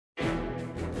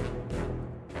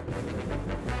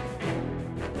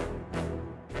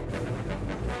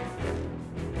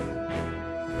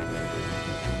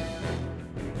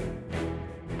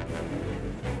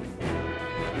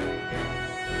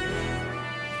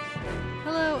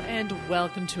and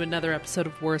welcome to another episode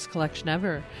of Worst Collection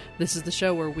Ever. This is the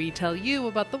show where we tell you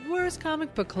about the worst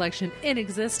comic book collection in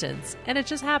existence, and it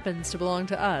just happens to belong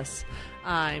to us.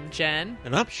 I'm Jen.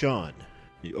 And I'm Sean.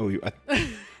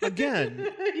 Again.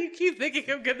 You keep thinking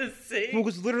I'm going to sing. Well, it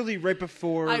was literally right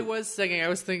before. I was singing. I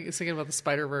was singing about the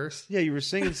Spider-Verse. Yeah, you were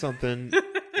singing something,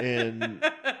 and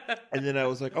then I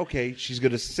was like, okay, she's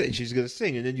gonna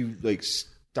sing, and then you like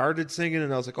started singing,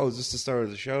 and I was like, oh, is this the start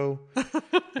of the show?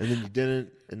 And then you didn't,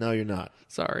 and now you're not.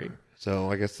 Sorry.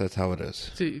 So I guess that's how it is.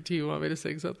 Do you want me to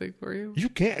sing something for you? You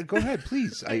can't. Go ahead,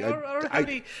 please. I don't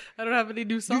have any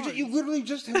new songs. You literally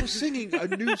just were singing a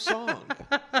new song.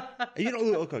 You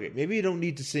know, okay, maybe you don't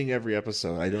need to sing every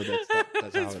episode. I know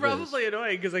that's how it's probably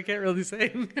annoying because I can't really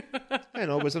sing. I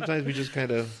know, but sometimes we just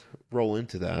kind of roll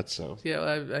into that. So yeah,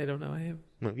 I don't know.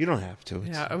 No, you don't have to.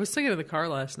 Yeah, I was singing in the car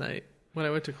last night when I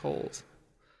went to Kohl's.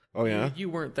 Oh yeah, you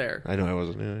weren't there. I know I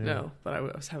wasn't. Yeah. No, but I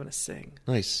was having to sing.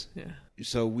 Nice. Yeah.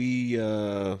 So we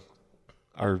are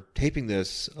taping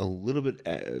this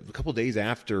a couple days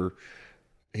after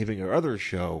having our other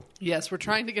show. Yes, we're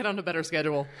trying to get on a better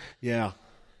schedule. Yeah,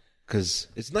 because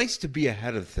it's nice to be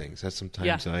ahead of things. That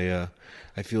sometimes I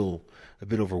feel a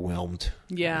bit overwhelmed.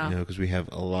 Yeah, because we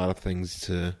have a lot of things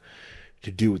to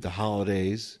do with the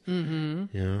holidays.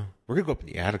 Mm-hmm. Yeah, we're gonna go up in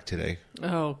the attic today.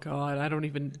 Oh God,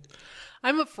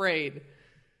 I'm afraid.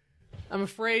 I'm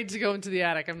afraid to go into the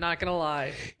attic. I'm not gonna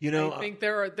lie. I think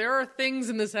there are things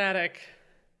in this attic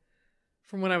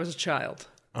from when I was a child,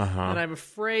 and I'm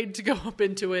afraid to go up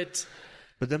into it.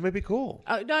 But that might be cool.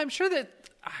 No, I'm sure that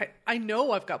I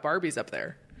know I've got Barbies up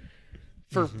there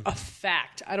for a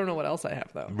fact. I don't know what else I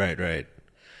have though. Right.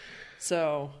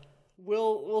 So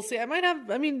we'll see. It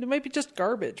might be just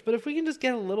garbage, but if we can just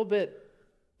get a little bit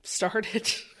started,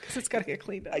 because it's got to get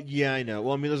cleaned up. Yeah, I know.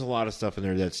 Well, there's a lot of stuff in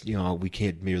there that's we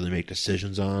can't really make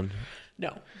decisions on.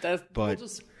 No, we'll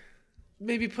just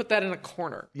maybe put that in a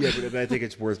corner. Yeah, but I think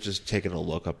it's worth just taking a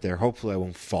look up there. Hopefully, I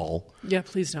won't fall. Yeah,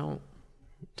 please don't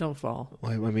fall.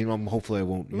 Hopefully, I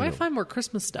won't. We might find more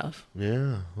Christmas stuff.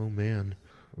 Yeah. Oh man,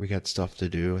 we got stuff to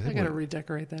do. I got to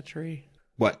redecorate that tree.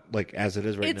 What, like as it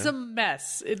is right now? It's a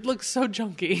mess. It looks so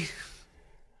junky.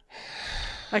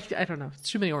 I don't know.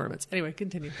 It's too many ornaments. Anyway,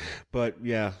 continue. But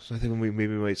yeah, so I think we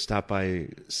might stop by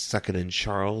Second and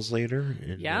Charles later.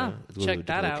 And, check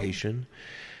that out.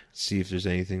 See if there's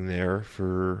anything there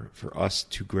for us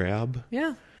to grab.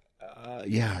 Yeah.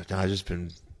 I've just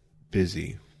been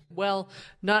busy. Well,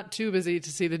 not too busy to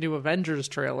see the new Avengers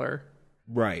trailer.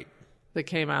 Right. That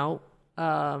came out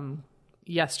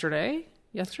yesterday?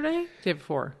 Yesterday? Day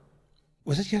before.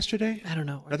 Was it yesterday? I don't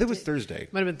know. I think it was Thursday.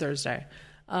 Might have been Thursday.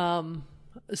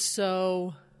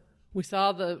 So we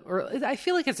saw I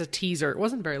feel like it's a teaser. It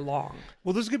wasn't very long.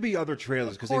 Well, there's going to be other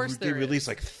trailers because they released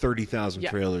like 30,000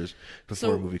 trailers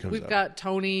before a movie comes out. We've got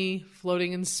Tony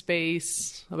floating in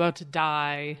space, about to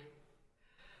die.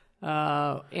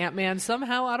 Ant-Man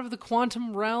somehow out of the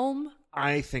quantum realm.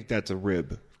 I think that's a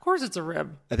rib. Of course it's a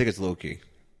rib. I think it's Loki.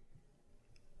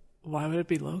 Why would it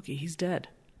be Loki? He's dead.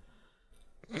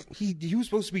 He was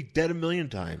supposed to be dead a million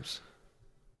times.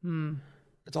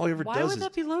 That's all he ever does. Why would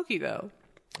that be Loki, though?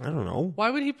 I don't know. Why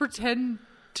would he pretend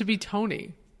to be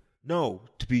Tony? No,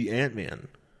 to be Ant-Man.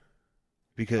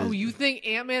 Because you think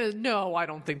Ant-Man is... No, I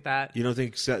don't think that. You don't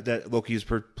think that Loki is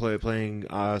playing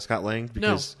Scott Lang?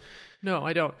 Because... No,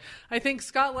 I don't. I think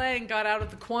Scott Lang got out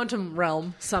of the quantum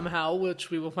realm somehow, which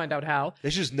we will find out how.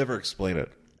 They should just never explain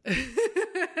it.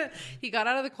 He got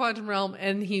out of the quantum realm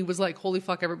and he was like, holy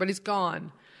fuck, everybody's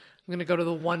gone. I'm going to go to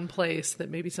the one place that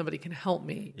maybe somebody can help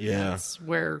me. Yeah. That's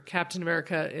where Captain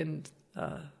America and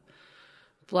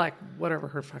Black, whatever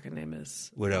her fucking name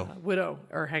is. Widow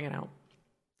are hanging out.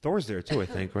 Thor's there too, I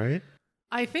think, right?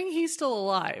 I think he's still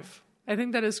alive. I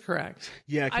think that is correct.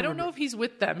 Yeah, I don't know if he's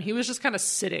with them. He was just kind of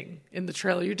sitting in the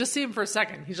trailer. You just see him for a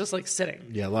second. He's just like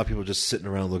sitting. Yeah, a lot of people just sitting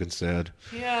around looking sad.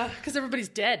 Yeah, because everybody's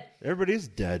dead. Everybody's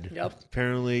dead. Yep.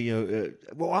 Apparently,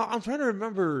 I'm trying to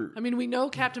remember. I mean, we know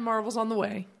Captain Marvel's on the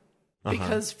way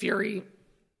because Fury.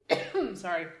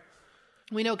 Sorry.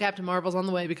 We know Captain Marvel's on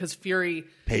the way because Fury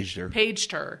paged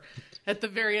her at the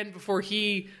very end before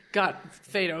he got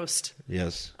Thanos.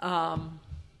 Yes.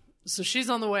 So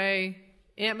she's on the way.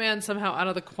 Ant-Man somehow out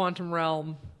of the quantum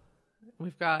realm.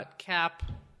 We've got Cap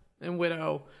and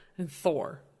Widow and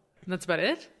Thor. And that's about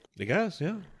it? I guess,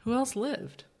 yeah. Who else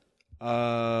lived?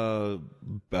 Hulk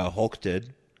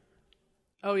did.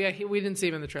 Oh, yeah. We didn't see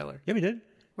him in the trailer. Yeah, we did.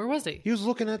 Where was he? He was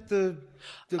looking at the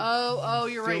you're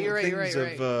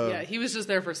right. Yeah, he was just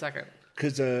there for a second.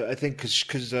 Because I think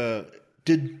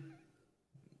did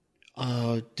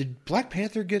Black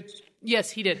Panther get... Yes,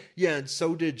 he did. Yeah, and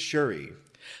so did Shuri.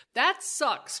 That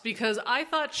sucks because I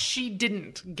thought we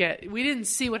didn't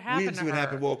see what happened. We didn't see what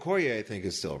happened. Well, Okoye, I think,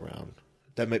 is still around.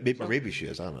 Maybe she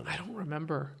is. I don't know. I don't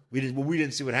remember. We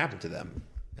didn't see what happened to them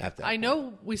after that. I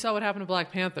know we saw what happened to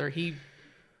Black Panther. He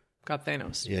got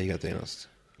Thanos. Yeah, he got Thanos.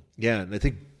 Yeah, and I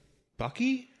think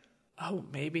Bucky. Oh,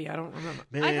 maybe. I don't remember.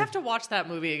 Man. I'd have to watch that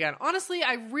movie again. Honestly,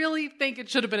 I really think it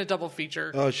should have been a double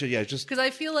feature. Oh, shit, yeah. Just because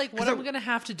I feel like what I'm going to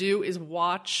have to do is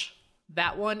watch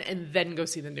that one and then go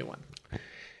see the new one.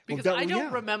 Because I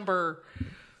don't remember.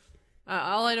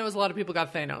 All I know is a lot of people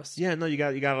got Thanos. Yeah, no, you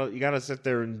gotta sit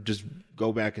there and just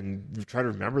go back and try to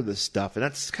remember this stuff, and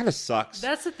that's kind of sucks.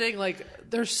 That's the thing. Like,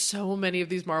 there's so many of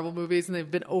these Marvel movies, and they've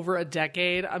been over a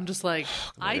decade. I'm just like,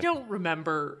 I don't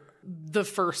remember the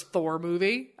first Thor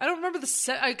movie. I don't remember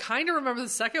I kind of remember the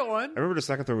second one. I remember the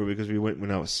second Thor movie because we went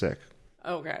when I was sick.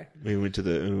 Okay. We went to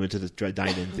the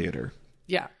dine-in theater.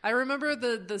 Yeah, I remember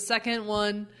the second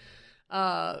one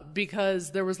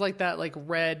because there was like that like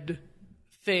red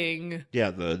thing. Yeah,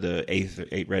 the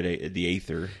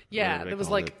Aether. Yeah, there was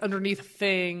like underneath a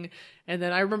thing. And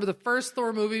then I remember the first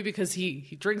Thor movie because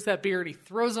he drinks that beer and he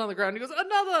throws it on the ground and he goes,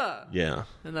 another! Yeah.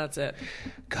 And that's it.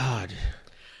 God.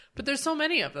 But there's so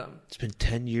many of them. It's been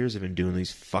 10 years I've been doing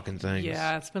these fucking things.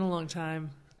 Yeah, it's been a long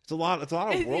time. It's a lot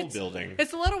of world building.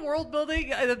 It's a lot of world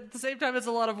building. And at the same time, it's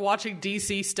a lot of watching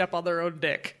DC step on their own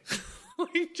dick.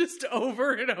 Like, just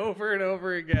over and over and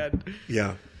over again.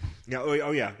 Yeah. Yeah.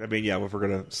 Oh, yeah. I mean, yeah, if we're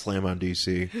going to slam on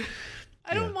DC.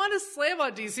 I don't want to slam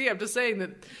on DC. I'm just saying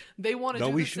that they want to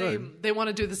do the same. They want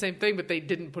to do the same thing, but they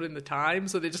didn't put in the time,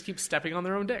 so they just keep stepping on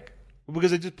their own dick. Well,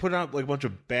 because they just put out like a bunch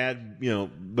of bad,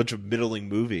 bunch of middling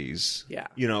movies. Yeah.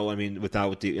 I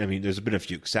mean, there's been a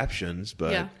few exceptions,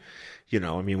 but I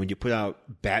mean, when you put out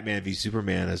Batman v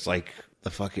Superman as like the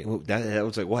fucking that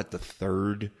was like what the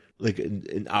third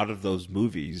out of those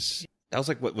movies. That was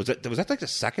like, what was that? Was that like the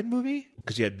second movie?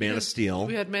 Because you had Man of Steel.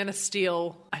 We had Man of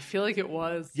Steel. I feel like it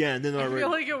was. Yeah, and then I feel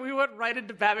like we went right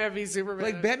into Batman v Superman.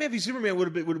 Like Batman v Superman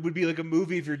would be like a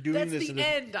movie if you're doing this. That's the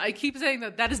end. I keep saying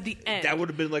that is the end. That would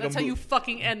have been like that's how you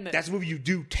fucking end this. That's a movie you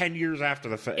do 10 years after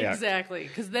the fact. Exactly,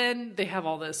 because then they have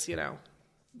all this,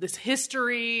 this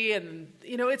history, and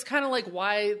it's kind of like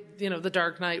why the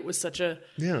Dark Knight was such a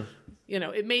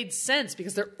it made sense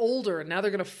because they're older and now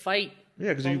they're gonna fight.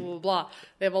 Yeah, because blah, blah, blah, blah.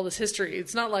 They have all this history.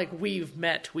 It's not like we've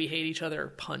met, we hate each other,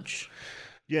 punch.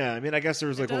 Yeah, I mean, I guess there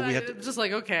was like, well, we had to... Just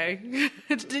like, okay.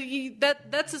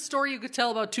 That's a story you could tell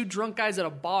about two drunk guys at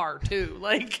a bar, too.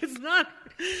 Like, it's not...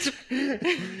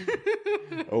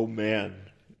 Oh, man.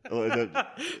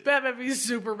 Batman v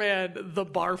Superman, the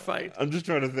bar fight. I'm just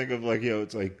trying to think of like,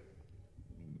 it's like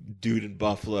dude in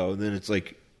Buffalo, and then it's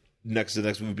like next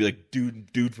movie would be like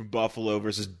dude from Buffalo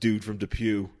versus dude from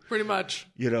Depew. Pretty much.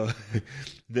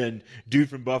 Then dude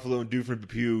from Buffalo and dude from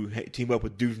Depew team up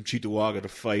with dude from Cheektowaga to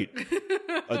fight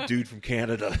a dude from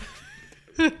Canada.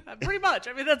 Pretty much.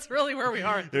 I mean, that's really where we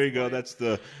are. There you go. That's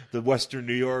the Western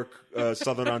New York,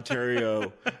 Southern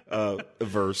Ontario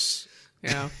verse.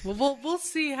 Yeah. Well, we'll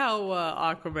see how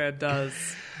Aquaman does.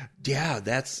 Yeah,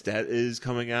 that is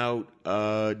coming out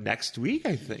next week,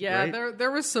 I think. Yeah, right?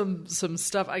 there was some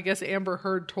stuff. I guess Amber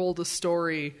Heard told a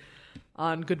story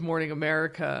on Good Morning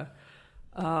America.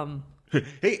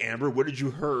 Hey, Amber, what did you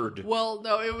heard? Well,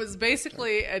 no, it was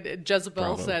basically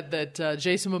Jezebel said that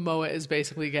Jason Momoa is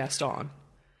basically Gaston.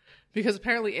 Because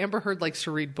apparently Amber Heard likes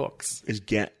to read books.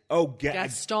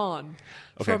 Gaston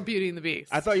from Beauty and the Beast.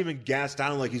 I thought you meant gassed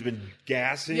down like he's been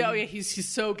gassing. Yeah, he's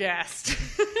so gassed.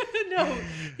 No,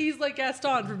 he's like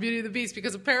Gaston from Beauty and the Beast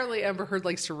because apparently Amber Heard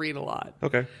likes to read a lot.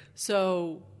 Okay.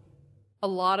 So a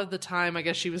lot of the time, I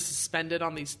guess she was suspended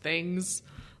on these things,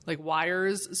 like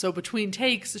wires. So between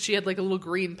takes, she had like a little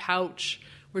green pouch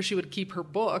where she would keep her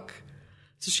book.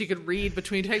 So she could read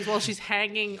between takes while she's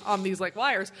hanging on these like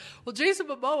wires. Well, Jason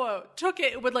Momoa took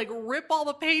it and would like rip all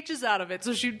the pages out of it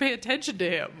so she'd pay attention to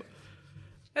him.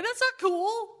 And that's not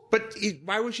cool. But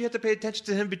why would she have to pay attention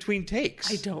to him between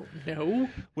takes? I don't know.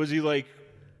 Was he like,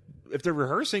 if they're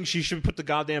rehearsing, she should put the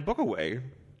goddamn book away?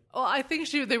 Well, I think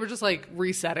they were just like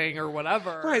resetting or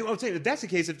whatever. Right. Well, I'm saying if that's the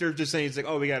case, if they're just saying it's like,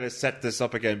 oh, we got to set this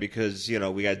up again because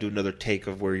we got to do another take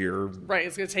of where you're. Right.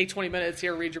 It's going to take 20 minutes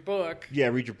here. Read your book. Yeah,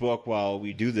 read your book while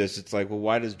we do this. It's like, well,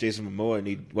 why does Jason Momoa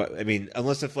need? What? I mean,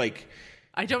 unless if like.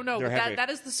 I don't know. But that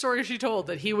is the story she told,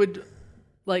 that he would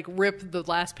like rip the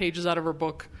last pages out of her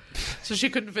book so she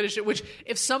couldn't finish it. Which,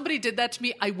 if somebody did that to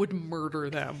me, I would murder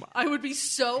them. I would be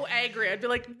so angry. I'd be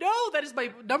like, no, that is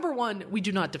my number one. We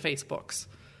do not deface books.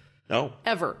 No.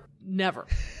 Ever. Never.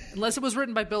 Unless it was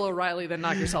written by Bill O'Reilly, then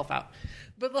knock yourself out.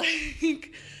 But like, you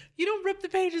don't rip the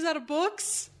pages out of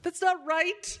books. That's not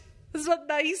right. That's not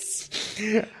nice.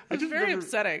 It's very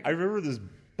upsetting. I remember this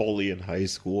bully in high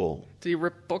school. Did he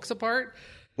rip books apart?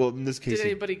 Well, in this case, did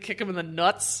anybody kick him in the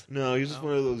nuts? No, he was just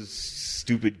one of those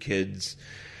stupid kids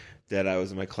that I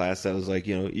was in my class that was like,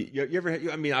 you ever had,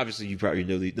 I mean, obviously you probably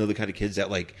know the kind of kids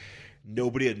that like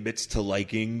nobody admits to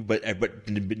liking, but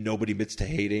nobody admits to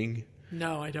hating.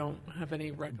 No, I don't have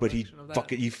any recollection of that. But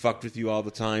he fucked with you all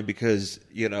the time because,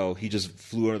 he just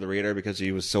flew under the radar because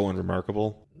he was so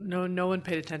unremarkable. No one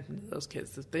paid attention to those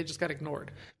kids. They just got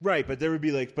ignored. Right, but there would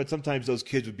be but sometimes those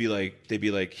kids would be they'd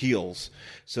be like heels,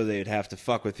 so they'd have to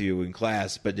fuck with you in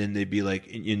class, but then they'd be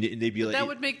like, that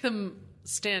would make them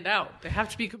stand out. They have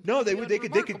to be completely No,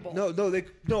 they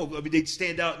could, no, I mean, they'd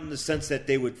stand out in the sense that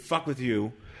they would fuck with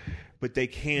you, but they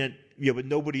can't, but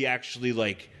nobody actually,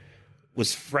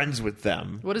 was friends with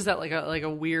them. What is that, like a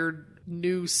weird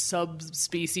new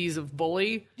subspecies of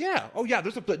bully? Yeah. Oh, yeah.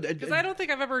 Because I don't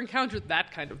think I've ever encountered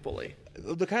that kind of bully.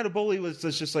 The kind of bully was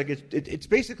just like it's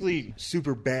basically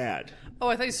super bad. Oh,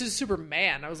 I thought you said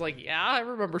Superman. I was like, yeah, I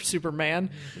remember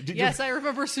Superman. Yes, I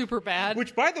remember Superbad.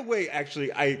 Which, by the way,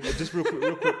 actually, I just real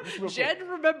quick. Jen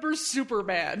remembers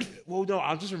Superman. Well, no,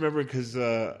 I'll just remember because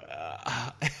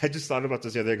I just thought about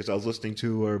this the other day because I was listening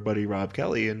to our buddy Rob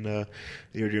Kelly and the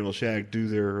Original Shag do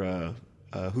their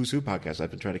Who's Who podcast.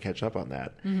 I've been trying to catch up on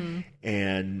that,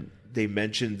 and they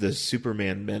mentioned the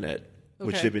Superman Minute.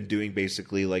 Which they've been doing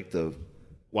basically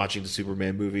watching the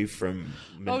Superman movie from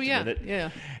minute to minute.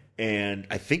 Yeah. And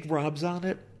I think Rob's on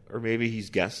it, or maybe he's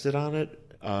guested on it.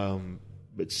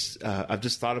 But I've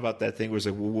just thought about that thing where it's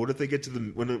like, well, what if they get to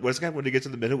when they get to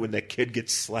the minute when that kid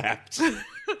gets slapped?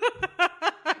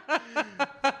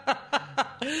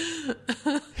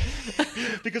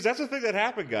 Because that's the thing that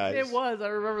happened, guys. It was. I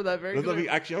remember that very clearly.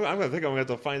 Actually, I'm going to have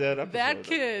to find that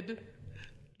episode.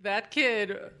 That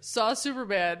kid saw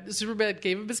Superman. Superman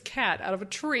gave him his cat out of a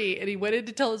tree, and he went in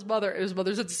to tell his mother, and his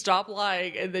mother said, "Stop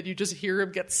lying," and then you just hear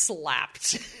him get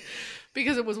slapped.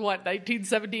 Because it was,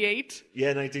 1978?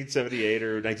 Yeah, 1978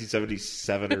 or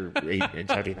 1977 or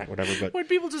 79, whatever. But when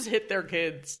people just hit their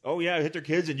kids. Oh, yeah, hit their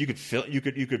kids, and you could put it on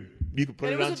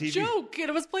TV. It was a joke, and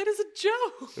it was played as a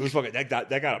joke. It was fucking, that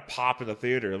got a pop in the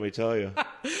theater, let me tell you.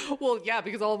 Well, yeah,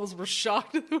 because all of us were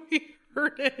shocked that we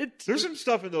heard it. There's some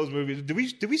stuff in those movies.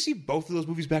 Did we see both of those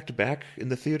movies back to back in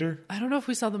the theater? I don't know if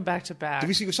we saw them back to back.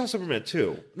 We saw Superman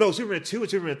 2. No, Superman 2 and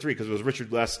Superman 3 because it was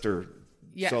Richard Lester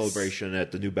celebration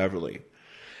at the New Beverly.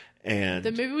 And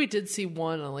then maybe we did see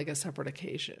one on a separate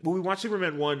occasion. Well, we watched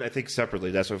Superman 1, I think, separately.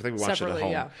 That's what I think we watched it at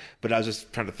home. Yeah. But I was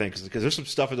just trying to think because there's some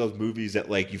stuff in those movies that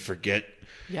you forget.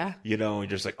 Yeah. And you're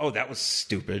just like, oh, that was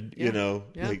stupid. Yeah.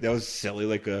 Yeah. That was silly.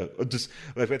 I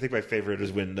think my favorite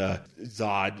is when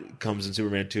Zod comes in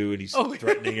Superman 2 and he's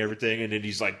threatening everything, and then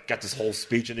he's got this whole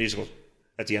speech, and he just goes,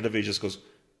 at the end of it, he just goes,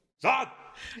 Zod!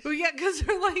 Well, yeah, because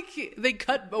they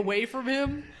cut away from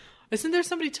him. Isn't there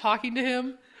somebody talking to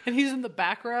him? And he's in the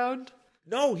background?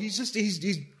 No, he's basically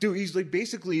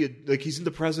he's in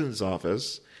the president's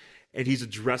office and he's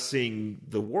addressing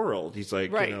the world. He's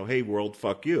like, hey world,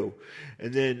 fuck you.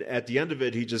 And then at the end of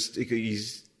it, because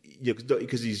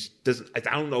he doesn't, I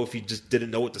don't know if he just didn't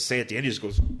know what to say at the end. He just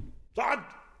goes, Zod!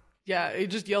 Yeah, he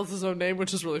just yells his own name,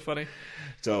 which is really funny.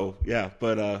 So, yeah,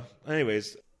 but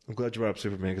anyways, I'm glad you brought up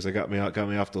Superman because it got me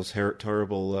off those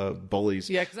terrible bullies.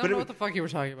 Yeah, because I don't know what the fuck you were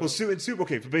talking about. Well,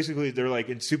 but basically they're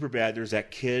in Superbad. There's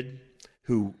that kid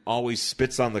who always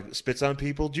spits on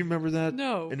people. Do you remember that?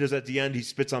 No. And there's at the end he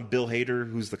spits on Bill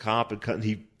Hader, who's the cop, and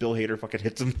Bill Hader fucking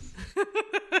hits him.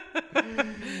 But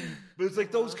it's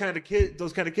those kind of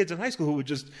kids in high school who would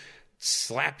just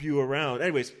slap you around,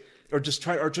 anyways, or just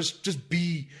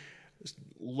be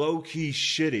low key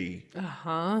shitty.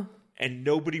 And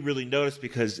nobody really noticed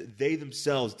because they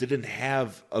themselves didn't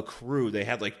have a crew. They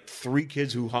had 3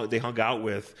 kids who they hung out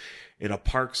with in a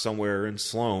park somewhere in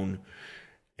Sloan,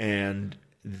 and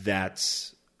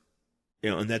that's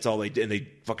all they did. And they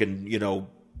fucking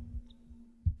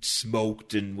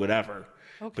smoked and whatever.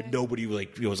 Okay. But nobody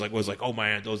was like, oh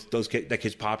man, that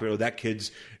kid's popular. That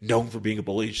kid's known for being a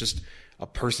bully. It's just a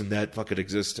person that fucking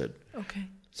existed. Okay.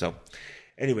 So,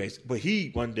 anyways, but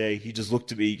one day he just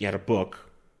looked at me. He had a book.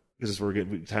 This is where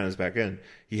we're tying this back in.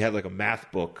 He had a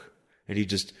math book, and he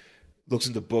just looks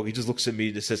in the book. He just looks at me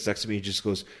and sits next to me and just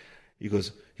goes, he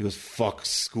goes, fuck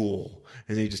school.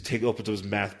 And then he just takes open to his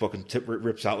math book and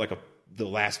rips out the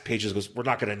last pages. Goes, we're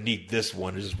not going to need this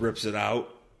one. And just rips it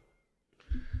out.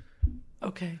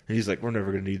 Okay. And he's like, we're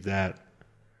never going to need that.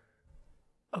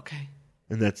 Okay.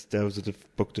 And that was a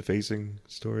book defacing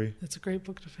story. That's a great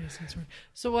book defacing story.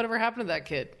 So whatever happened to that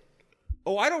kid?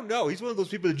 Oh, I don't know. He's one of those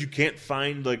people that you can't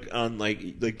find on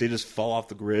they just fall off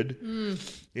the grid,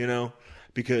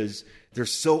 because they're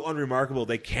so unremarkable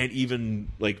they can't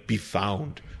even be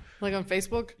found. Like on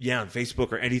Facebook? Yeah, on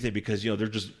Facebook or anything, because they're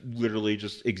just literally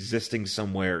just existing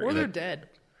somewhere. Or they're dead.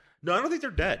 No, I don't think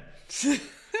they're dead.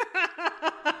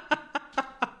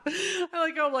 I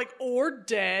like how I'm like, or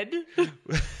dead.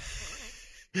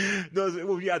 No,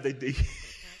 well, yeah, they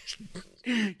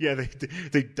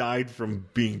they died from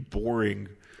being boring.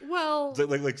 Well,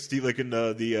 like Steve, like in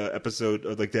the episode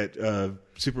of like that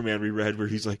Superman reread where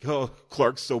he's like, "Oh,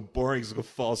 Clark's so boring, he's gonna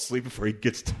fall asleep before he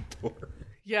gets to the door."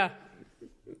 Yeah.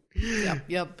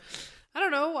 Yep. I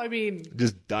don't know. I mean,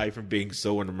 just die from being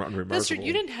so unremarkable. That's true.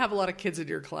 You didn't have a lot of kids in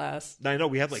your class. I know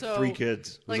we had like 3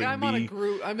 kids. Like I'm on a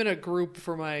group. I'm in a group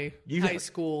for my high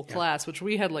school class, which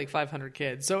we had like 500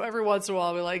 kids. So every once in a while,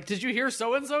 I'll be like, "Did you hear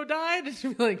so and so died?" And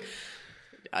you'd be like,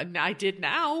 "I did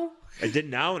now." I did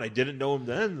now, and I didn't know him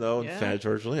then, though. Yeah.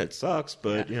 Unfortunately, it sucks,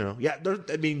 but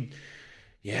I mean,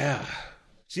 yeah.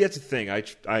 See, that's the thing.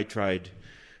 I tried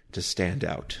to stand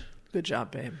out. Good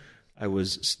job, babe. I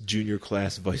was junior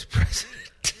class vice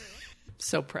president.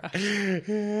 So proud.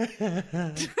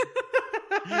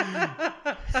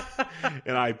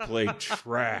 And I played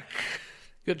track.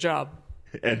 Good job.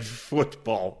 And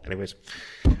football. Anyways.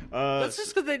 That's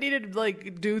just because they needed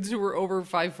like dudes who were over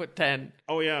 5'10".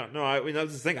 Oh yeah, no. I mean, that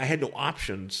was the thing. I had no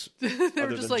options. They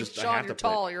were just like, Sean, you're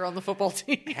tall. You're on the football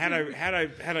team. Had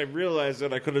I realized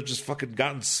that, I could have just fucking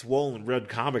gotten swole and read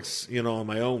comics, on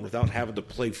my own without having to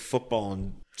play football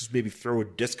and just maybe throw a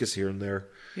discus here and there.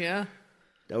 Yeah,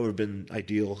 that would have been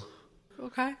ideal.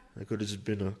 Okay. I could have just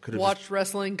been watched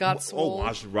wrestling, got swole.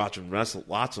 Watching wrestling,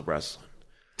 lots of wrestling.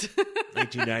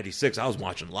 1996, I was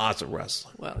watching lots of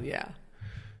wrestling. Well, yeah.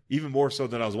 Even more so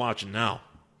than I was watching now.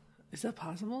 Is that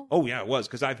possible? Oh yeah, it was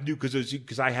because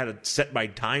I had to set my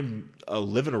time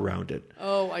living around it.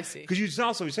 Oh, I see. Because you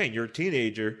also be saying you're a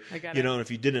teenager, I got it. And if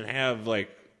you didn't have like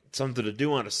something to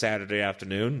do on a Saturday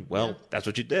afternoon, well, that's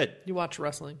what you did. You watch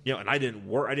wrestling. And I didn't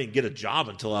work. I didn't get a job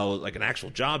until I was like an actual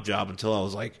job until I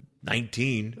was like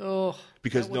 19. Oh,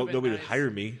 because nobody would hire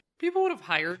me. People would have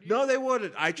hired you. No, they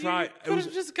wouldn't. I tried. You could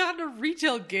have just gotten a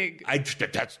retail gig. I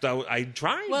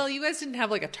tried. Well, you guys didn't have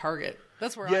like a Target.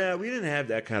 That's where. Yeah, we didn't have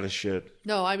that kind of shit.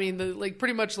 No, I mean,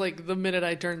 pretty much like the minute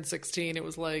I turned 16, it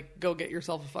was like, go get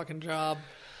yourself a fucking job.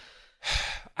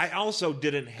 I also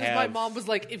didn't have. My mom was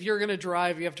like, if you're gonna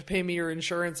drive, you have to pay me your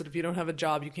insurance, and if you don't have a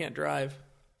job, you can't drive.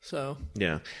 So.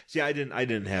 Yeah. See, I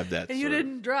didn't have that. And you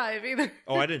didn't drive either.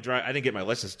 Oh, I didn't drive. I didn't get my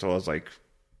license until I was like.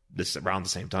 Around the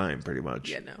same time, pretty much.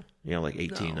 Yeah, no. Like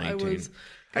 18, 19.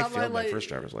 I failed my first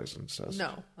driver's license. So.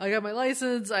 No. I got my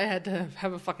license. I had to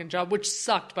have a fucking job, which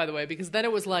sucked, by the way, because then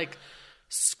it was like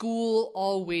school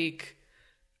all week,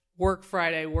 work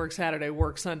Friday, work Saturday,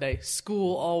 work Sunday,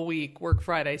 school all week, work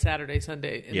Friday, Saturday,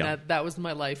 Sunday. And that was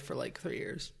my life for like 3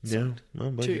 years. Yeah.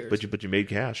 Well, 2 years. But you made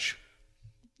cash.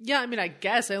 Yeah, I mean, I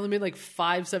guess I only made like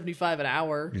 $5.75 an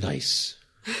hour. Nice.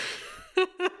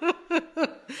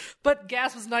 But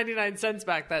gas was 99 cents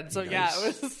back then, so nice. Yeah,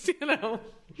 it was,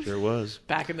 Sure was.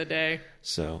 Back in the day.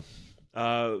 So,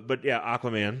 but yeah,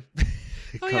 Aquaman.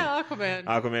 Yeah, Aquaman.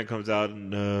 Aquaman comes out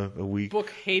in a week.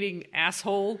 Book-hating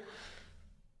asshole.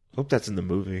 Hope that's in the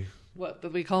movie. What,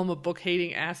 did we call him a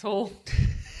book-hating asshole?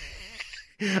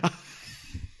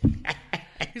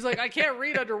 He's like, I can't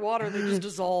read underwater. They just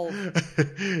dissolve.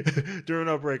 During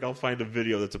our break, I'll find a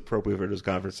video that's appropriate for this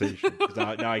conversation.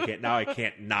 Now I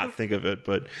can't not think of it.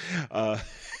 But I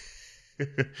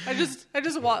just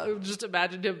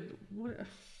imagined him.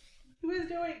 What is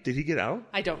doing? Did he get out?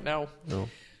 I don't know. No.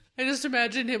 I just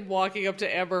imagined him walking up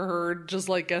to Amber Heard, just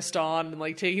like Gaston, and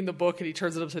like taking the book, and he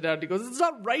turns it upside down. And he goes, "It's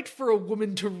not right for a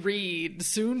woman to read."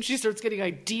 Soon she starts getting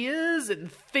ideas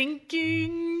and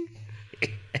thinking.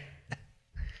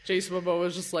 Jason Momoa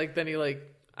is just like, then he like,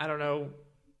 I don't know,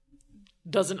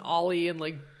 does an ollie and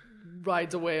like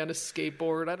rides away on a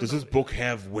skateboard. Does this book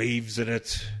have waves in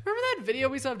it? Remember that video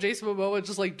we saw of Jason Momoa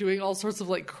just like doing all sorts of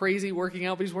like crazy working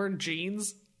out, but he's wearing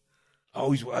jeans?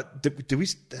 Oh, he's what? Do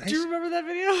you remember that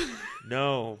video?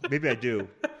 No, maybe I do.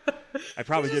 I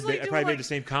probably did. I probably made the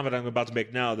same comment I'm about to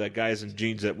make now, that guys in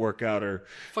jeans that work out are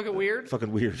fucking weird.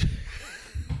 Fucking weird.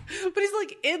 But he's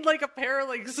like in like a pair of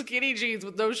like skinny jeans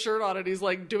with no shirt on, and he's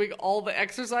like doing all the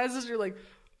exercises. You're like,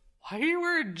 why are you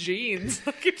wearing jeans?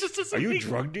 Like, it just doesn't. Are you a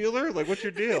drug dealer? Like, what's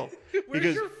your deal?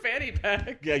 Where's your fanny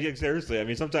pack? Yeah, seriously. I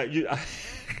mean, sometimes you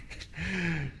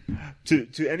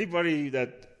to anybody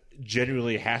that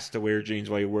genuinely has to wear jeans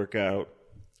while you work out,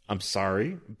 I'm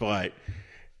sorry, but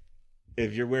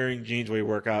if you're wearing jeans while you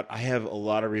work out, I have a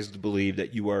lot of reason to believe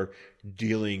that you are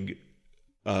dealing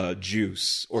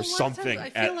juice or something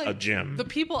at like a gym. The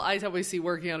people I always see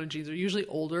working out in jeans are usually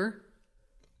older.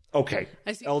 Okay.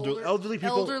 I see elderly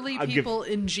people.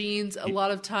 In jeans. A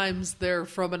lot of times they're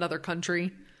from another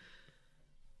country.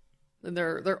 And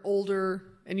they're older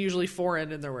and usually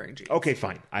foreign, and they're wearing jeans. Okay,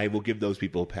 fine. I will give those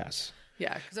people a pass.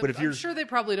 Yeah, because I'm sure they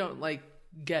probably don't like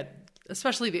get,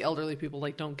 especially the elderly people,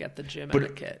 like don't get the gym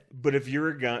etiquette. But if you're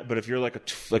a guy, but if you're like a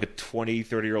 20,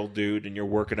 30-year-old dude and you're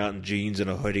working out in jeans and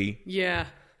a hoodie, yeah,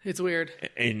 it's weird.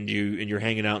 And you're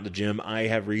hanging out in the gym, I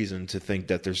have reason to think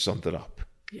that there's something up.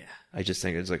 Yeah, I just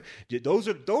think it's like those.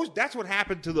 That's what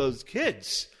happened to those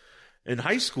kids in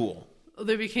high school. Oh,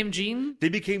 they became jeans? They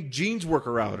became jeans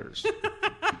worker-outers.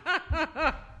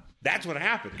 That's what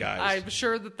happened, guys. I'm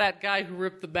sure that guy who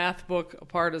ripped the math book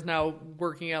apart is now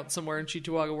working out somewhere in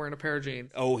Cheektowaga wearing a pair of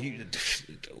jeans. Oh,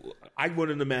 I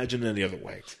wouldn't imagine any other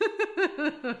way.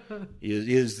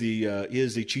 He is the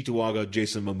Cheektowaga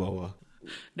Jason Momoa.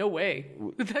 No way.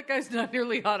 That guy's not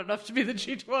nearly hot enough to be the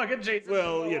Cheektowaga Jason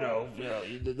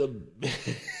Momoa.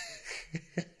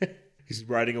 He's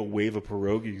riding a wave of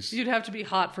pierogies. You'd have to be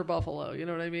hot for Buffalo, you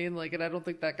know what I mean? Like, and I don't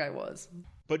think that guy was.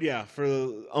 But yeah, for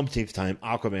the umpteenth time,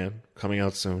 Aquaman coming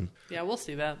out soon. Yeah, we'll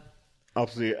see that. I'll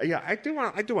see it. Yeah, I do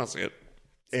want to see it.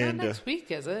 It's not next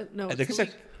week, is it? No, it's the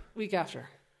week after.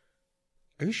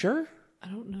 Are you sure? I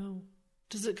don't know.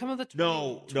 Does it come on the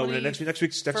No, next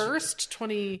week's first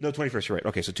 20. No, 21st. You're right.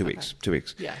 Okay, so 2 weeks. 2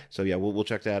 weeks. Yeah. So yeah, we'll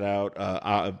check that out.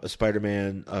 A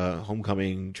Spider-Man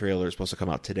Homecoming trailer is supposed to come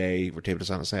out today. We're taping this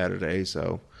on a Saturday,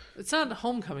 so it's not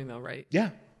Homecoming though, right? Yeah,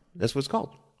 that's what it's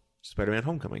called. Spider-Man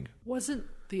Homecoming. Wasn't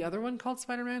the other one called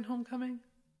Spider-Man Homecoming?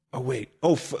 Oh wait.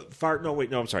 Oh, far. No, wait.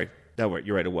 No, I'm sorry. That way.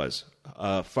 You're right. It was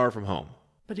Far From Home.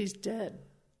 But he's dead.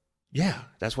 Yeah,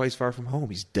 that's why he's far from home.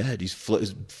 He's dead.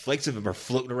 Flakes of him are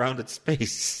floating around in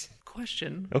space.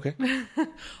 Question. Okay.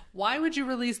 Why would you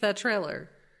release that trailer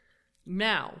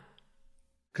now?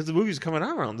 Because the movie's coming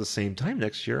out around the same time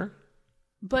next year.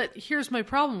 But here's my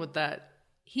problem with that.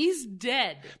 He's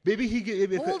dead. Maybe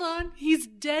Hold on. He's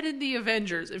dead in the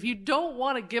Avengers. If you don't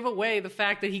want to give away the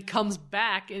fact that he comes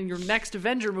back in your next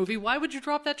Avenger movie, why would you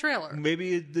drop that trailer?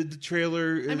 Maybe the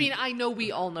trailer... I mean, I know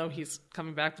we all know he's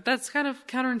coming back, but that's kind of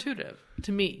counterintuitive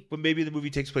to me. But maybe the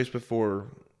movie takes place before...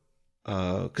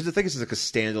 Because the thing is, it's like a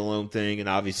standalone thing, and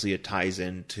obviously it ties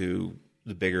into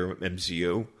the bigger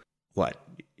MCU. What?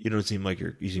 You don't seem like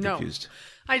you're easily confused.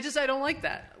 I don't like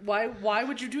that. Why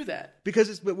would you do that? Because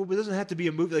it doesn't have to be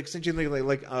a movie like essentially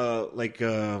like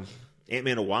Ant-Man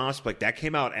and Wasp. Like that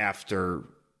came out after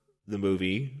the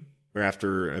movie or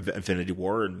after Infinity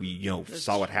War, and we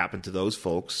saw what happened to those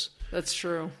folks. That's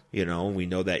true. We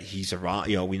know that he survived.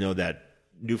 We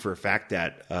knew for a fact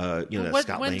that that Scott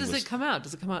Lang when does it come out?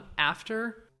 Does it come out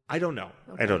after? I don't know.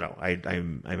 Okay. I don't know.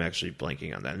 I'm actually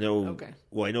blanking on that. No. Okay.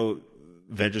 Well, I know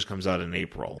Avengers comes out in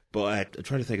April. But I'm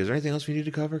trying to think, is there anything else we need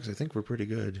to cover? Because I think we're pretty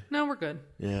good. No, we're good.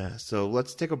 Yeah, so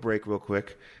let's take a break real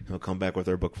quick, and we'll come back with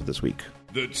our book for this week.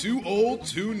 The Too Old,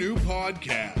 Too New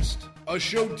Podcast, a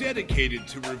show dedicated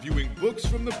to reviewing books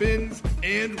from the bins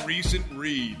and recent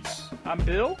reads. I'm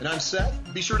Bill. And I'm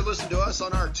Seth. Be sure to listen to us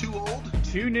on our Too Old,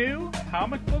 Too New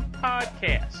Comic Book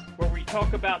Podcast, where we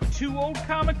talk about 2 old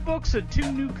comic books and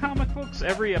 2 new comic books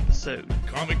every episode.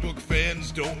 Comic book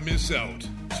fans don't miss out.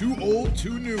 Too Old,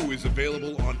 Too New is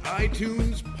available on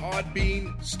iTunes,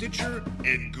 Podbean, Stitcher,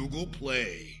 and Google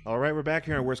Play. All right, we're back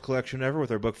here on Worst Collection Ever with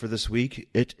our book for this week.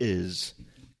 It is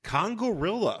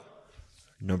Kongorilla,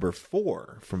 number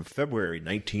 4 from February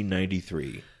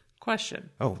 1993. Question.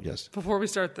 Oh, yes. Before we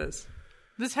start this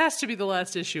has to be the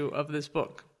last issue of this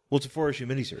book. Well, it's a 4-issue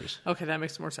miniseries. Okay, that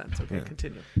makes more sense. Okay,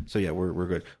 Continue. So yeah, we're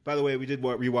good. By the way, we did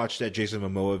rewatch that Jason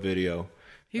Momoa video.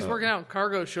 He's working out in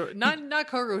cargo shorts. Not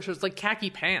cargo shorts, like khaki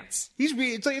pants. He's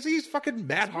fucking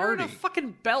Matt Hardy. Wearing a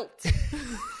fucking belt.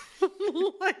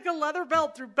 Like a leather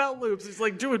belt through belt loops. He's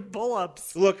like doing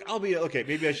pull-ups. Look, okay.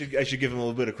 Maybe I should give him a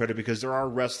little bit of credit because there are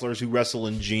wrestlers who wrestle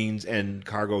in jeans and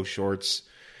cargo shorts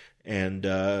and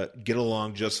get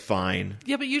along just fine.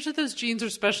 Yeah, but usually those jeans are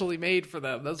specially made for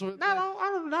them. That's what.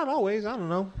 Not always. I don't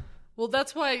know. Well,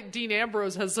 that's why Dean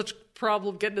Ambrose has such a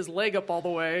problem getting his leg up all the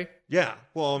way. Yeah.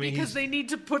 Well, I mean, because they need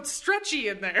to put stretchy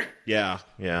in there. Yeah.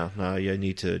 No, you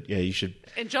need to. Yeah, you should.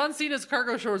 And John Cena's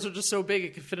cargo shorts are just so big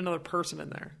it could fit another person in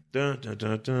there. Dun, dun,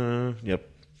 dun, dun. Yep.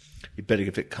 You bet he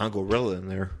could fit Kongorilla in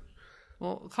there.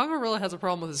 Well, Kongorilla has a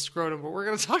problem with his scrotum, but we're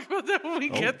going to talk about that when we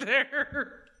get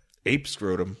there. Ape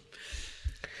scrotum.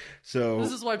 So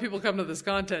this is why people come to this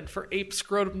content, for ape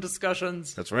scrotum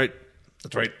discussions. That's right.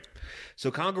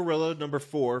 So Kongorilla, number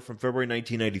 4 from February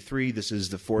 1993. This is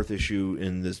the 4th issue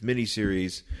in this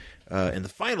miniseries, and the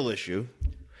final issue.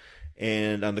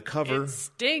 And on the cover, it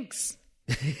stinks.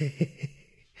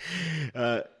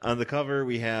 On the cover,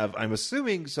 we have, I'm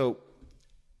assuming, so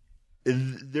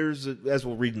there's, as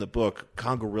we'll read in the book,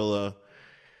 Kongorilla.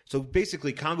 So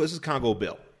basically, this is Congo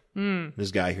Bill.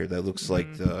 This guy here that looks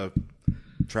like the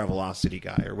Travelocity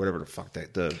guy or whatever the fuck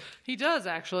he does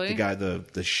actually. The guy,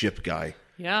 the ship guy.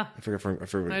 Yeah, I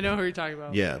forget. I know who you're talking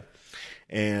about. Yeah,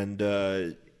 and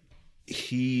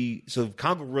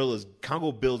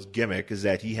Congo Bill's gimmick is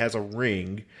that he has a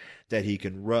ring that he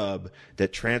can rub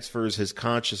that transfers his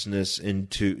consciousness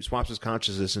swaps his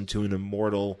consciousness into an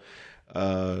immortal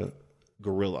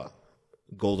gorilla,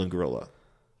 golden gorilla.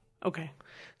 Okay.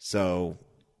 So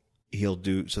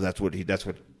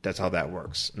that's how that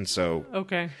works. And so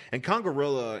okay. And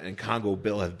Congorilla and Congo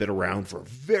Bill have been around for a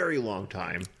very long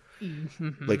time.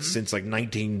 Mm-hmm. Like since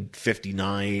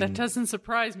 1959. That doesn't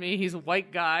surprise me. He's a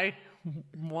white guy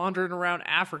wandering around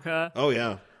Africa. Oh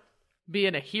yeah.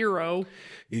 Being a hero.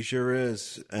 He sure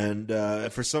is. And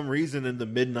for some reason in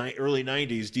the early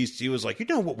 90s, DC was like, you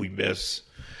know what we miss?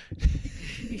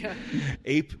 Yeah.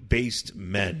 Ape-based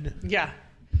men. Yeah.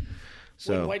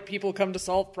 So when white people come to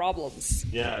solve problems.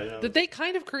 Yeah. That they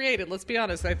kind of created, let's be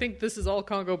honest. I think this is all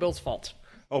Congo Bill's fault.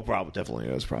 Oh, probably, definitely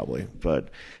is, probably. But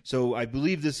so I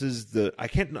believe this is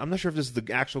I'm not sure if this is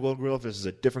the actual golden gorilla, if this is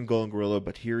a different golden gorilla,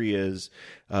 but here he is.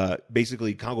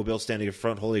 Basically, Congo Bill standing in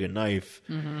front holding a knife,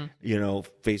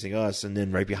 facing us, and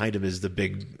then right behind him is the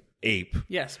big ape.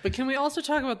 Yes, but can we also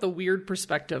talk about the weird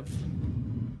perspective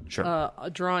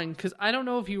drawing? Because I don't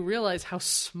know if you realize how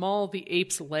small the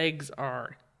ape's legs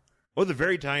are. Oh, they're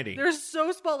very tiny. They're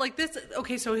so small. Like this.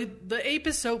 Okay, so the ape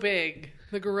is so big,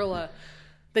 the gorilla,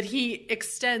 that he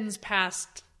extends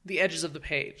past the edges of the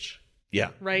page.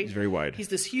 Yeah. Right? He's very wide. He's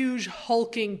this huge,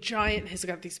 hulking giant. He's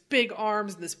got these big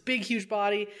arms and this big, huge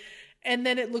body. And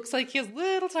then it looks like he has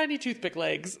little tiny toothpick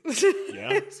legs.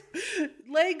 Yeah.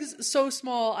 Legs so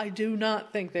small, I do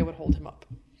not think they would hold him up.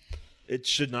 It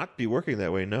should not be working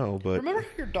that way, no. But remember how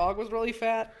your dog was really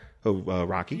fat? Oh,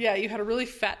 Rocky? Yeah, you had a really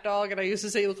fat dog, and I used to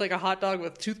say he looked like a hot dog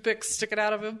with toothpicks sticking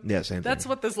out of him. Yeah, same thing. That's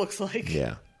what this looks like.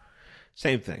 Yeah.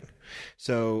 Same thing.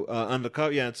 So on the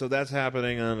cover, so that's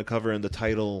happening on the cover, and the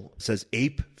title says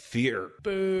 "Ape Fear."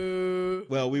 Boo.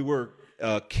 Well, we were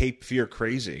Cape Fear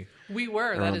crazy. We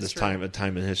were. Around that is this true.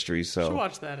 time in history. So should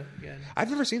watch that again. I've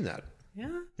never seen that.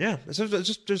 Yeah. Yeah. So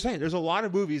just saying, there's a lot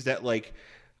of movies that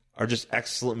are just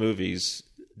excellent movies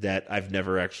that I've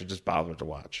never actually just bothered to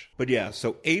watch. But yeah,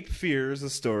 so Ape Fear is the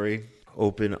story.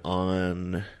 Open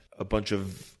on a bunch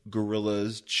of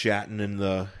gorillas chatting in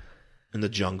the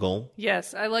jungle.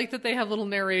 Yes, I like that they have little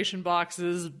narration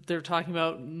boxes. They're talking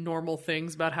about normal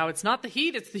things, about how it's not the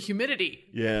heat, it's the humidity.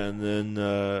 Yeah, and then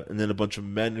a bunch of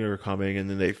men are coming, and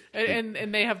then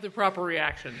they have the proper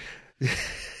reaction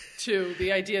to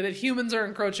the idea that humans are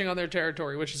encroaching on their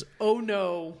territory, which is, oh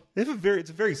no. It's a very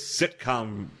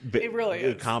sitcom it really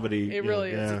is. Comedy. It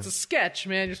really is. Yeah. It's a sketch,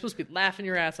 man. You're supposed to be laughing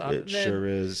your ass off. It sure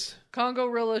is.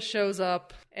 Congorilla shows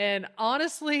up, and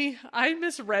honestly, I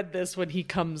misread this when he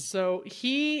comes. So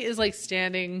he is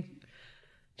standing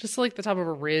just the top of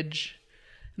a ridge,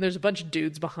 and there's a bunch of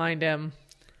dudes behind him,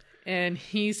 and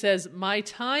he says, "My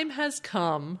time has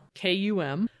come,"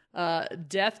 K-U-M.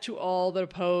 Death to all that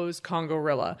oppose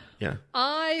Congorilla. Yeah.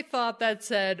 I thought that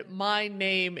said, "My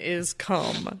name is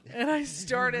Cum." And I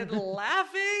started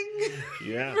laughing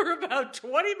for about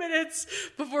 20 minutes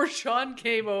before Sean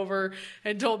came over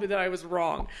and told me that I was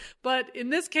wrong. But in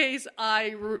this case,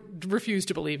 I refuse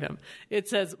to believe him. It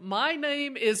says, "My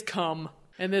name is Cum."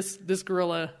 And this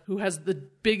gorilla who has the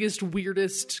biggest,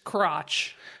 weirdest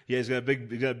crotch. Yeah, he's got a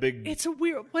big. It's a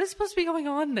weird. What is supposed to be going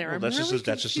on there? Well, that's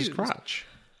just his crotch.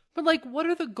 But what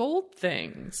are the gold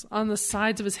things on the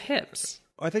sides of his hips?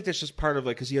 I think that's just part of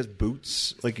because he has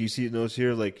boots. You see those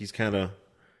here, he's kind of.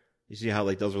 You see how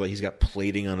those are he's got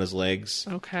plating on his legs.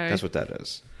 Okay, that's what that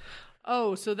is.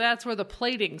 Oh, so that's where the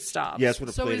plating stops. Yeah, that's where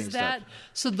the plating stops.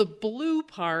 So the blue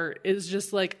part is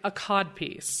just a cod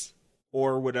piece.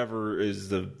 Or whatever is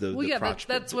the crotch.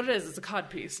 That's what it is. It's a cod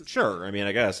piece. Sure.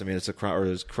 I guess. It's a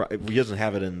crotch. He doesn't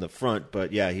have it in the front,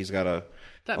 but yeah, he's got a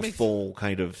full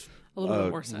kind of a little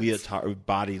bit more sense.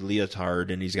 Body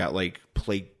leotard, and he's got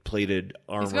plated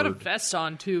armor. He's got a vest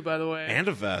on too, by the way, and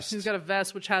a vest. He's got a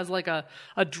vest which has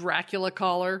a Dracula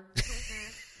collar.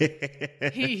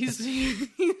 he's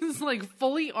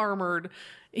fully armored.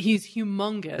 He's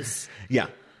humongous. Yeah.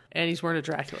 And he's wearing a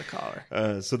Dracula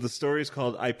collar. So the story is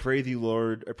called "I Pray the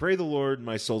Lord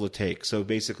my soul to take." So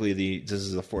basically, this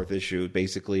is the fourth issue.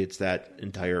 Basically, it's that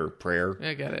entire prayer.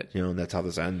 I get it. And that's how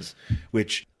this ends.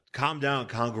 Which, calm down,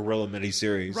 Congorilla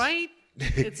miniseries. Right?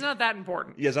 It's not that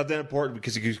important. Yeah, it's not that important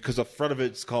because the front of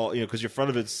it's called, because your front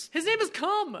of it's... His name is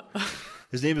Cum.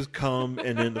 His name is Cum,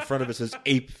 and then the front of it says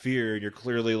Ape Fear, and you're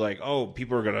clearly oh,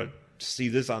 people are going to see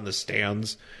this on the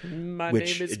stands,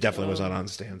 which it definitely was not on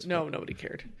the stands. No, nobody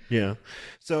cared. Yeah.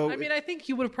 So I mean, I think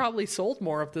you would have probably sold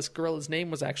more if this gorilla's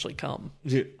name was actually Come.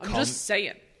 I'm just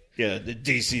saying. Yeah, the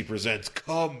DC presents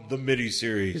Come, the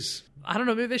miniseries. I don't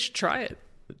know. Maybe they should try it.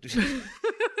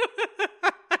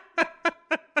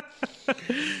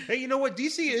 Hey, you know what?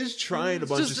 DC is trying a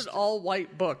bunch of... It's just an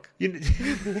all-white book. You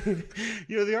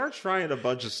know, they are trying a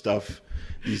bunch of stuff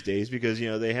these days because, you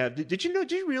know, they have... Did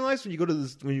you realize when we go to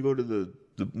the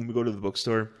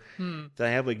bookstore that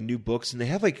they have, like, new books and they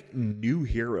have, like, new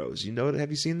heroes? You know, have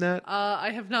you seen that?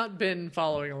 I have not been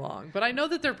following along, but I know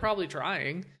that they're probably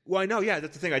trying. Well, I know, yeah,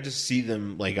 that's the thing. I just see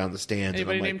them, like, on the stands.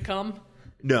 Anybody and I'm named Come?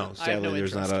 No, sadly, no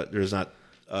there's not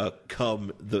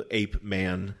Come the Ape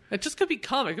Man. It just could be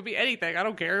Come. It could be anything. I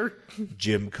don't care.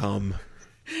 Jim Come.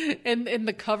 And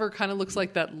the cover kind of looks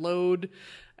like that Load,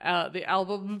 the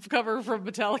album cover from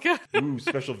Metallica. Ooh,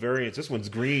 special variants. This one's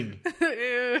green.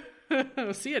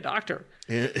 See a doctor.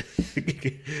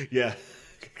 Yeah.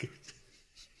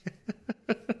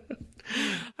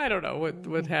 I don't know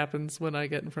what happens when I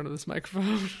get in front of this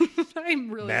microphone.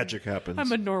 Magic happens.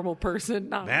 I'm a normal person.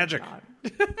 No, Magic.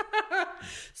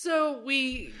 So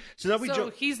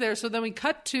he's there. So then we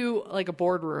cut to like a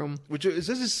boardroom, Which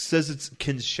says it's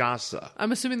Kinshasa.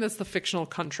 I'm assuming that's the fictional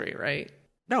country, right?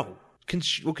 No,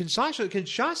 Kinshasa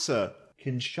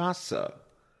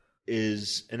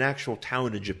is an actual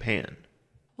town in Japan.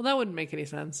 Well, that wouldn't make any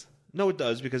sense. No, it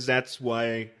does because that's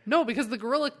why. No, because the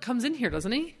gorilla comes in here,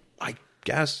 doesn't he? I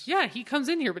guess. Yeah, he comes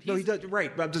in here, but No, he does.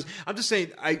 Right, but I'm just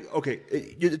saying.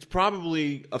 It's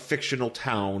probably a fictional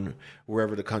town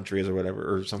wherever the country is, or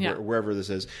whatever, or somewhere, or wherever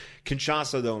this is.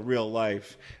 Kinshasa, though, in real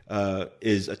life,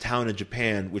 is a town in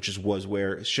Japan, which was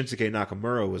where Shinsuke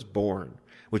Nakamura was born,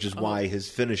 which is why his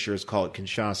finisher is called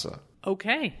Kinshasa.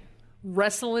 Okay,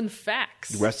 wrestling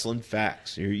facts. Wrestling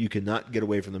facts. You cannot get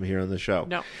away from them here on the show.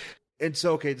 No. And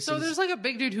so, okay. So there's like a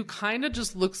big dude who kind of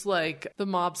just looks like the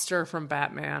mobster from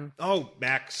Batman. Oh,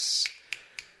 Max.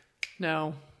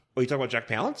 No. Oh, you talking about Jack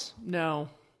Palance? No.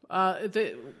 Are you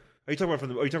talking about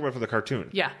from the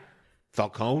cartoon? Yeah.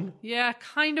 Falcone? Yeah,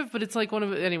 kind of, but it's like one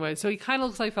of anyway. So he kind of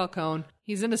looks like Falcone.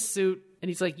 He's in a suit and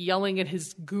he's like yelling at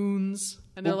his goons,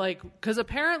 and they're like, because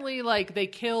apparently like they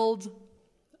killed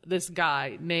this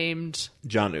guy named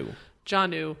Janu,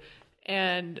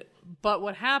 but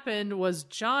what happened was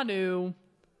Janu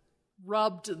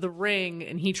rubbed the ring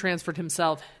and he transferred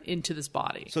himself into this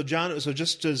body. So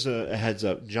just as a heads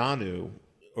up, Janu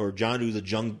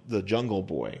the Jungle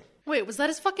Boy. Wait, was that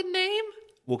his fucking name?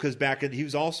 Well, because he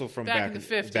was also from back in the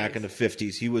 50s. Back in the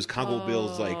 50s, he was Congo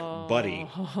Bill's like buddy.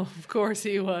 Oh, of course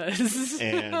he was.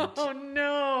 And, oh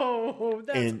no,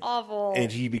 that's awful. And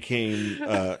he became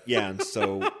and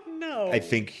so. No. I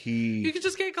think You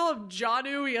just can't call him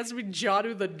Janu. He has to be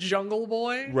Janu the Jungle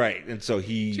Boy. Right. And so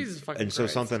so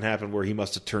something happened where he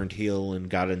must have turned heel and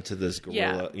got into this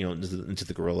gorilla, into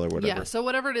the gorilla or whatever. Yeah. So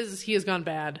whatever it is, he has gone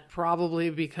bad,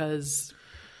 probably because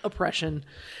oppression.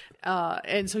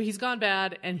 And so he's gone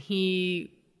bad and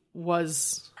he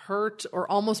was hurt or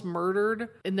almost murdered.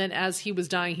 And then as he was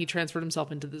dying, he transferred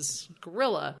himself into this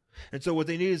gorilla. And so what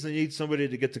they need somebody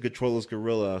to get to control this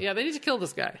gorilla. Yeah, they need to kill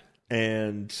this guy.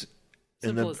 And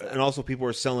also people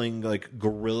are selling like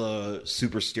gorilla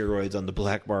super steroids on the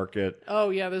black market. Oh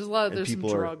yeah, there's some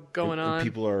drug going on.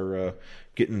 People are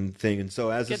getting thing, and so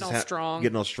as getting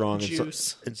all strong,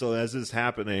 juice. And so as this is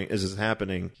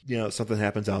happening, something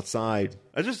happens outside.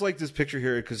 I just like this picture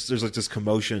here because there's like this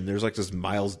commotion. There's like this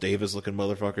Miles Davis looking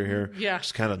motherfucker here. Yeah,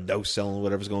 just kind of no selling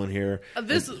whatever's going here.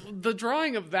 The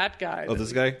drawing of that guy. Oh,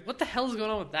 this guy. What the hell is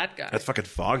going on with that guy? That's fucking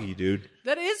Foggy, dude.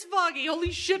 That is Foggy.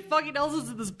 Holy shit, Foggy Nelson's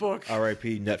in this book.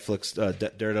 R.I.P. Netflix,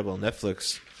 Daredevil on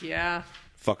Netflix. Yeah.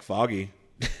 Fuck Foggy.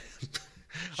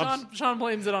 Sean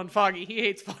blames it on Foggy. He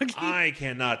hates Foggy. I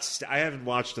cannot. I haven't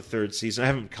watched the third season. I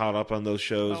haven't caught up on those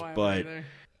shows, but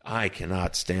I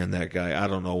cannot stand that guy. I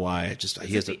don't know why. Is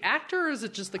it the actor or is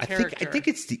it just the character? I think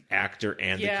it's the actor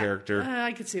and the character.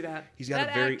 I could see that. That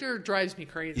actor drives me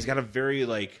crazy. He's got a very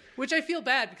which I feel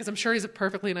bad because I'm sure he's a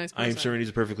perfectly nice person. I'm sure he's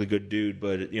a perfectly good dude,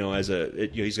 but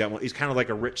he's kind of like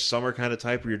a Rich Summer kind of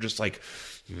type where you're just like,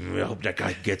 I hope that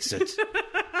guy gets it.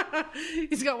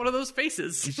 He's got one of those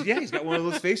faces. He's got one of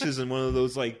those faces and one of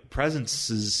those like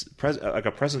presences, like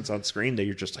a presence on screen that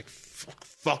you're just like,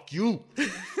 fuck you.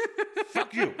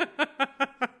 Fuck you.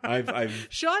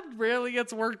 Sean rarely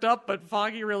gets worked up, but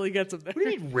Foggy really gets him there. What do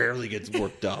you mean rarely gets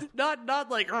worked up? not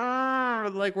like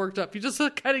worked up. You just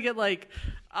kind of get like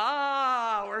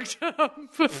worked up.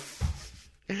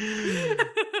 I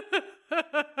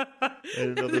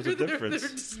didn't know there's a difference.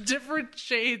 There's different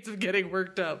shades of getting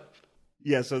worked up.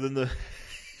 Yeah, so then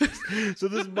So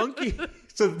this monkey,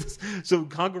 so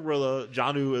Congarilla,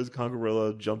 Janu as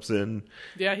Congarilla jumps in.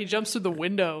 Yeah, he jumps through the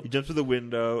window. He jumps through the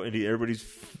window, and everybody's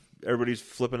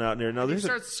flipping out in there. Now he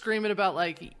starts screaming about,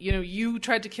 like, you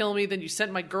tried to kill me, then you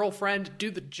sent my girlfriend to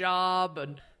do the job,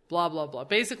 and blah, blah, blah.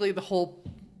 Basically, the whole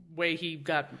way he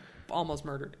got almost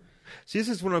murdered. See, this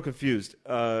is when I'm confused.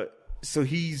 So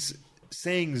he's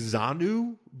saying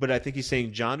Xanu, but I think he's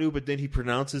saying Janu, but then he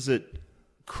pronounces it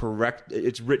correct.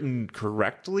 It's written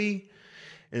correctly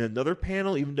in another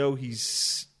panel, even though I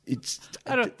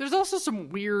don't know. There's also some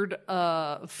weird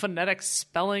phonetic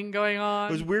spelling going on.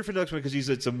 It was weird phonetic spelling because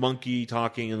it's a monkey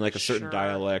talking in like a certain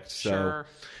dialect. So,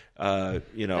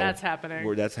 that's happening.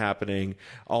 Where that's happening.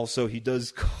 Also, I'm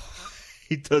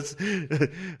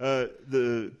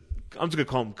just gonna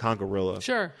call him Congarilla.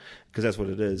 Sure. Because that's what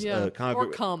it is. Yeah. Or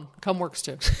Cum. Cum works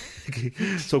too.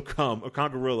 So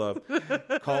Congarilla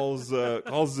calls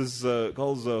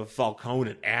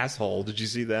Falcone an asshole. Did you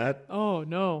see that? Oh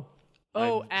no.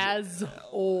 Oh,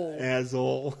 asshole.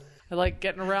 Asshole. I like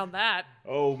getting around that.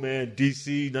 Oh man,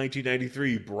 DC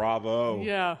 1993. Bravo.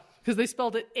 Yeah, because they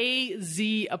spelled it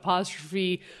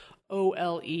AZ'OLE.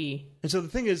 And so the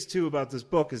thing is too about this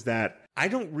book is that I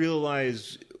don't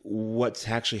realize what's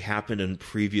actually happened in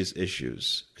previous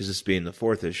issues, because this being the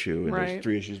 4th issue, and there's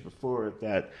 3 issues before it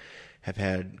that have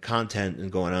had content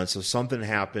and going on. So something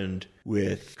happened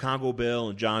with Congo Bill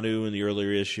and Janu in the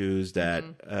earlier issues that,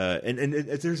 and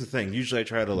there's the thing. Usually I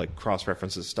try to like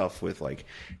cross-reference this stuff with like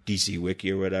DC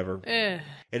Wiki or whatever. And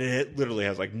it literally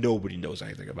has like nobody knows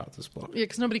anything about this book. Yeah,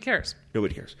 because nobody cares.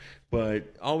 Nobody cares.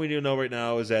 But all we need to know right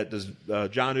now is that this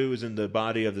Janu is in the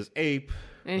body of this ape.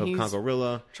 And of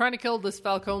Congarilla, trying to kill this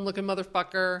Falcone-looking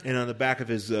motherfucker. And on the back of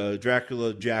his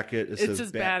Dracula jacket, it says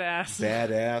his badass.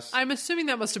 Badass. I'm assuming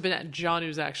that must have been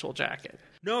Janu's actual jacket.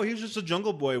 No, he was just a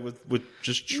jungle boy with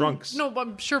just trunks. No,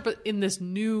 I'm sure, but in this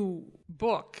new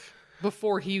book,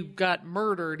 before he got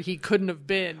murdered, he couldn't have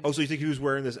been. Oh, so you think he was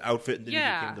wearing this outfit and then he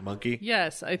became the monkey?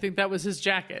 Yes, I think that was his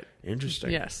jacket. Interesting.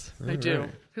 Yes, I do.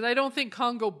 Because I don't think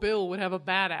Congo Bill would have a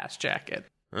badass jacket.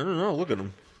 I don't know. Look at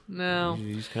him. No,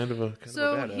 he's kind of a badass.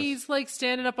 So he's like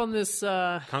standing up on this.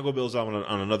 Congo Bill's on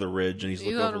another ridge, and he's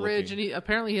on a ridge, and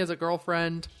apparently he has a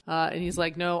girlfriend. And he's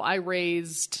like, "No, I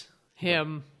raised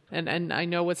him, and I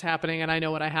know what's happening, and I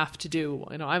know what I have to do.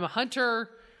 I'm a hunter.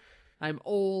 I'm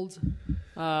old.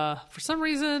 For some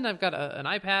reason, I've got an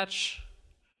eye patch.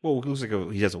 Well, it looks like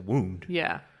he has a wound.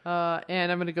 Yeah. And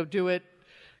I'm gonna go do it.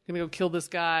 I'm gonna go kill this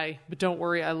guy. But don't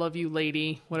worry, I love you,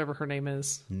 lady. Whatever her name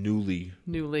is. Newly.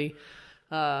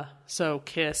 So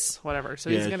kiss, whatever. So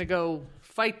he's gonna go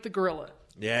fight the gorilla.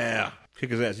 Yeah,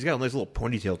 kick his ass. He's got a nice little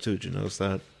ponytail too. Did you notice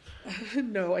that?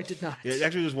 No, I did not. Yeah,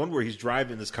 actually, there's one where he's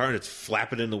driving this car and it's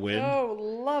flapping in the wind. Oh,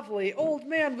 lovely old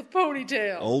man with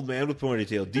ponytail. Old man with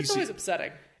ponytail. That's always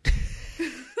upsetting.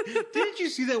 Didn't you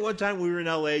see that one time we were in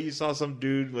LA? You saw some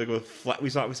dude like we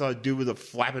saw a dude with a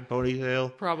flapping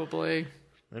ponytail. Probably.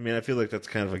 I mean, I feel like that's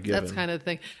kind of a given. That's kind of the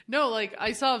thing. No, like,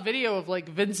 I saw a video of, like,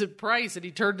 Vincent Price, and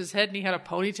he turned his head and he had a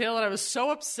ponytail, and I was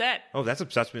so upset. Oh, that's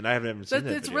upsets me, and I haven't seen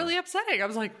that It's video. really upsetting. I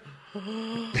was like...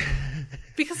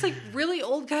 Because, like, really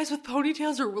old guys with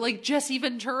ponytails are, like, Jesse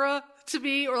Ventura to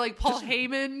me, or, like, Paul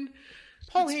Heyman.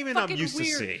 Paul Heyman I'm used to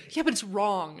seeing. Yeah, but it's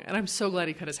wrong, and I'm so glad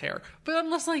he cut his hair. But I'm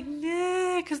less like,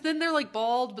 nah, because then they're, like,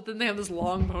 bald, but then they have this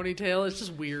long ponytail. It's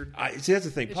just weird. See, that's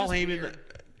the thing. Paul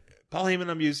Heyman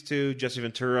I'm used to. Jesse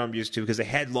Ventura I'm used to because they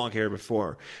had long hair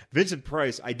before. Vincent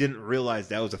Price, I didn't realize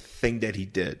that was a thing that he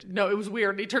did. No, it was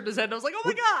weird. And he turned his head and I was like, oh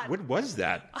my God. What was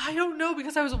that? I don't know,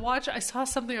 because I saw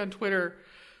something on Twitter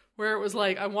where it was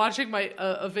like, I'm watching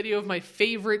a video of my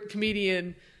favorite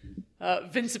comedian,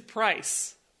 Vincent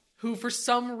Price, who for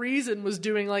some reason was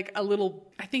doing like a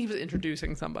little, I think he was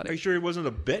introducing somebody. Are you sure it wasn't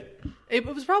a bit? It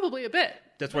was probably a bit.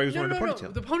 That's why he was wearing a ponytail.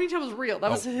 No. The ponytail was real. That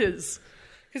was his.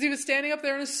 Because he was standing up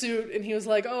there in a suit, and he was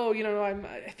like, oh,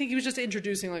 I think he was just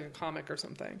introducing, like, a comic or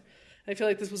something. I feel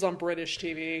like this was on British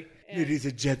TV. Ladies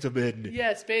and gentlemen.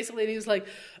 Yes, basically. And he was like,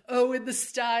 oh, in the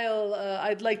style,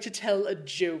 I'd like to tell a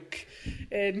joke.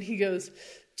 And he goes,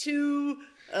 2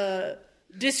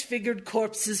 disfigured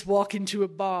corpses walk into a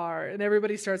bar. And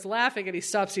everybody starts laughing, and he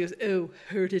stops. He goes, oh,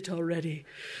 heard it already.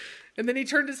 And then he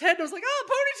turned his head, and I was like, oh,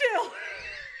 ponytail!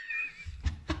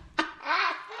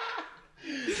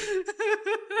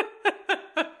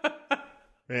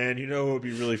 Man, you know what would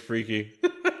be really freaky?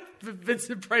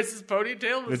 Vincent Price's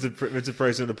ponytail? Vincent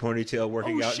Price in a ponytail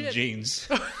working out in jeans.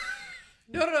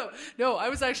 No, I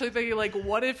was actually thinking, like,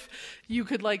 what if you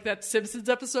could, like, that Simpsons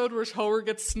episode where Homer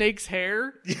gets Snake's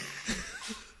hair?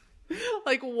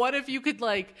 Like, what if you could,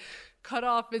 like, cut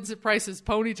off Vincent Price's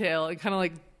ponytail and kind of,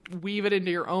 like, weave it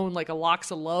into your own, like a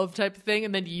Locks of Love type of thing,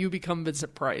 and then you become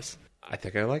Vincent Price. I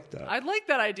think I like that. I like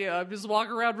that idea. I'm just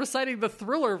walking around reciting the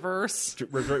Thriller verse.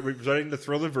 Reciting the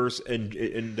Thriller verse and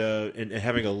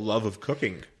having a love of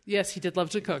cooking. Yes, he did love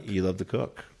to cook. He loved to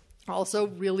cook. Also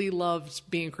really loved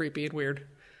being creepy and weird.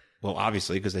 Well,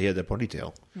 obviously, because he had that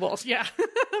ponytail. Well, yeah.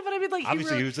 But I mean, like...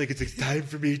 Obviously, he was like, it's time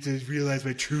for me to realize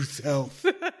my true self.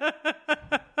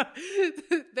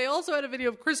 They also had a video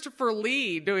of Christopher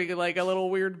Lee doing like a little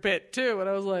weird bit, too. And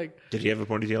I was like... Did he have a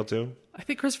ponytail, too? I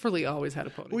think Christopher Lee always had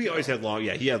a ponytail. Well, he always had long...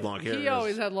 Yeah, he had long hair. He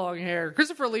always had long hair.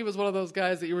 Christopher Lee was one of those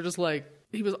guys that you were just like...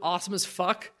 He was awesome as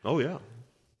fuck. Oh, yeah.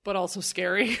 But also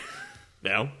scary.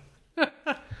 No.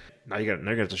 Now you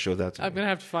got to show that to me. I'm going to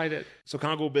have to find it. So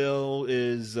Congo Bill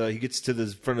is... he gets to the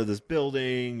front of this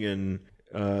building, and...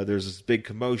 there's this big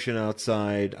commotion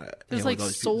outside. There's like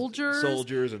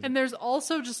soldiers. And there's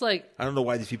also just like... I don't know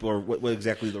why these people are... What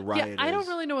exactly the riot is. I don't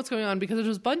really know what's going on because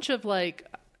there's a bunch of like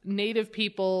native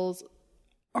peoples...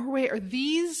 Or wait, are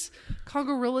these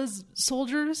Congorilla's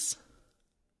soldiers?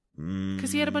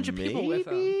 Because he had a bunch of people with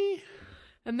him.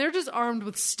 And they're just armed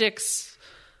with sticks.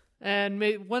 And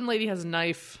one lady has a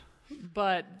knife.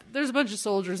 But there's a bunch of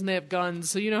soldiers and they have guns.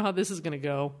 So you know how this is going to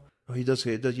go. Oh, he does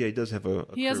have a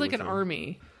he has like an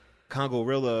army.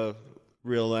 Congorilla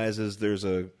realizes there's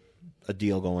a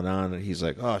deal going on, and he's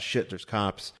like, oh shit, there's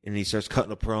cops. And he starts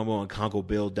cutting a promo on Congo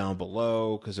Bill down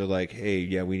below, because they're like, hey,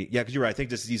 because you're right, I think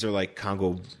these are like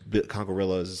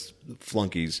Congorilla's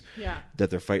flunkies that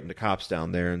they're fighting the cops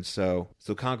down there. And so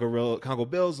Congo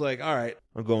Bill's like, all right,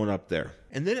 I'm going up there.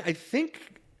 And then I think...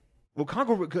 Well,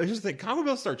 here's the thing. Congo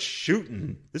Bill starts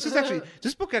shooting.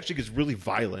 This book actually gets really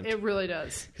violent. It really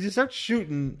does. Because he starts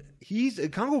shooting.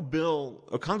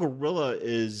 Congorilla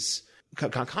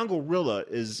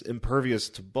is impervious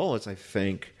to bullets, I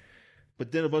think.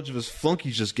 But then a bunch of his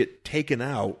flunkies just get taken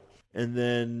out. And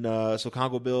then, so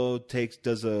Congo Bill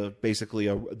does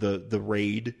the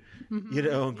raid,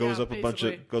 and goes up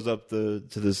goes up to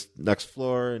this next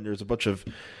floor, and there's a bunch of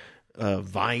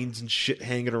vines and shit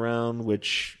hanging around,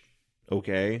 which...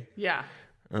 Okay. Yeah.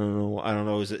 I don't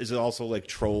know. Is it also like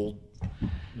Troll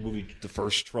movie, the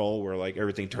first Troll, where like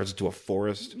everything turns into a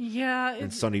forest? Yeah.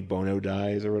 And Sonny Bono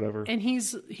dies or whatever. And he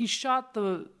shot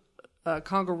the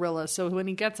Congorilla, so when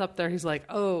he gets up there, he's like,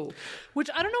 oh. Which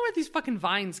I don't know where these fucking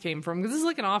vines came from, because this is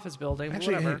like an office building.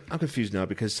 Actually, whatever. I'm confused now,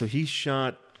 because he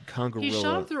shot Congorilla. He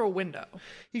shot him through a window.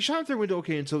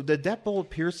 Okay, and so that bullet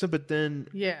pierced him, but then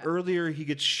earlier he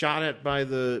gets shot at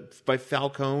by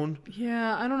Falcone.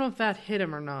 Yeah, I don't know if that hit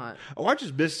him or not. Oh, I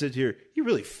just missed it here. He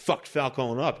really fucked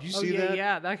Falcone up. Did you see that?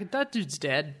 Yeah, that dude's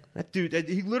dead. That dude,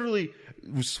 he literally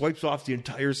swipes off the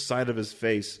entire side of his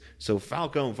face, so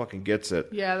Falcone fucking gets it.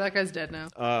 Yeah, that guy's dead now.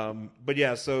 But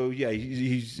yeah, so yeah,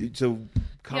 he's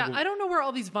I don't know where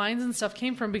all these vines and stuff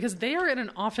came from, because they are in an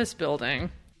office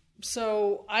building.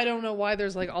 So I don't know why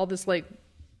there's like all this like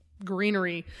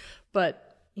greenery,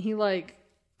 but he like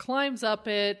climbs up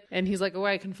it and he's like, oh,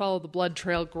 I can follow the blood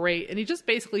trail. Great. And he just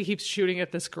basically keeps shooting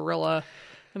at this gorilla,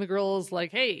 and the gorilla's like,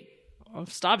 hey,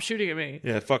 stop shooting at me.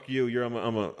 Yeah, fuck you.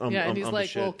 And he's like,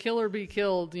 well, kill or be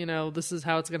killed. This is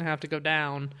how it's going to have to go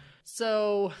down.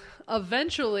 So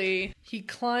eventually he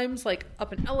climbs like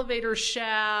up an elevator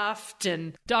shaft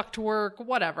and ductwork,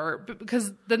 whatever,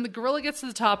 because then the gorilla gets to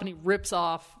the top and he rips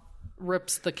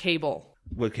the cable.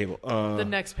 What cable? The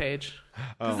next page.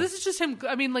 Because this is just him.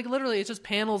 I mean, like literally, it's just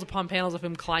panels upon panels of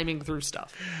him climbing through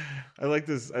stuff. I like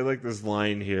this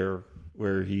line here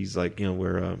where he's like,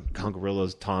 where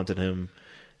Congorilla's taunting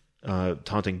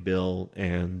Bill,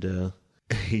 and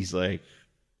he's like,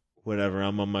 whatever,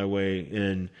 I'm on my way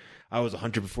in. I was a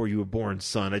hunter before you were born,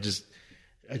 son. I just,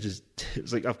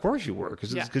 it's like, of course you were,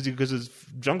 because it's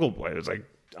Jungle Boy. It was like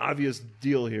obvious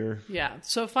deal here. Yeah.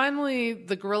 So finally,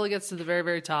 the gorilla gets to the very,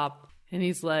 very top, and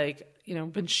he's like,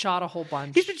 been shot a whole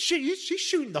bunch. He's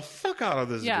shooting the fuck out of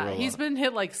this gorilla. Yeah, he's been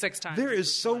hit like 6 times. There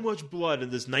is so much blood in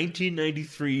this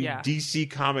 1993 DC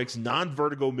Comics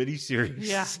non-Vertigo miniseries.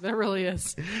 Yeah, there really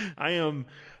is. I mean,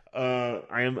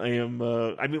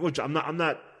 which I'm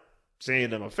not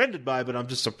saying I'm offended by, but I'm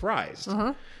just surprised.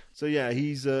 Uh-huh. So yeah,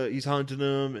 he's hunting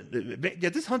him. Yeah,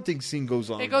 this hunting scene goes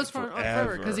on. It goes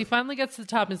forever because he finally gets to the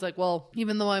top and he's like, well,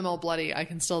 even though I'm all bloody, I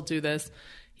can still do this.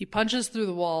 He punches through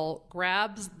the wall,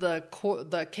 grabs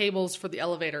the cables for the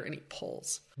elevator, and he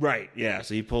pulls. Right, yeah.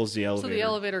 So he pulls the elevator. So the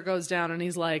elevator goes down, and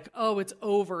he's like, oh, it's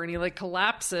over. And he like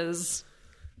collapses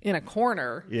in a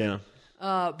corner. Yeah.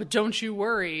 But don't you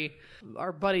worry.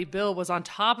 Our buddy Bill was on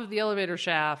top of the elevator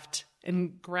shaft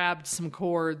and grabbed some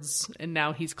cords, and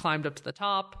now he's climbed up to the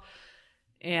top,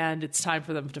 and it's time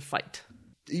for them to fight.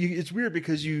 it's weird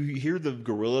because you hear the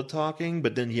gorilla talking,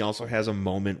 but then he also has a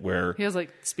moment where he has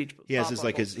like speech. He has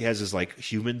his like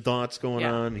human thoughts going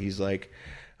on. He's like,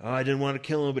 oh, I didn't want to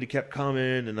kill him, but he kept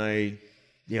coming, and I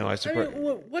surprised.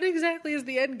 What exactly is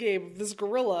the end game of this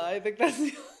gorilla? I think that's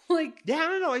like. Yeah, I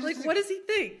don't know. What does he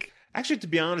think? Actually, to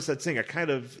be honest, that thing,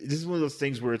 this is one of those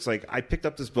things where it's like, I picked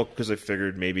up this book because I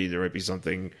figured maybe there might be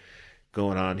something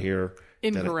going on here.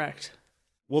 Incorrect.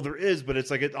 Well, there is, but it's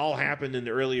like it all happened in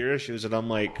the earlier issues, and I'm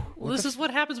like... Well, this is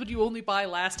what happens when you only buy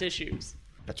last issues.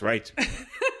 That's right.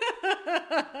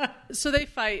 So they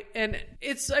fight, and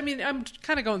I'm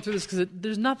kind of going through this because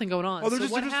there's nothing going on. Oh,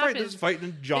 they're just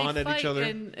fighting John at each other.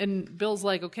 And Bill's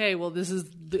like, okay, well, this is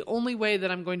the only way that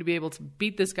I'm going to be able to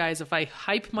beat this guy is if I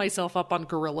hype myself up on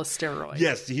gorilla steroids.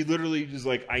 Yes, he literally is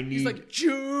like, he's like,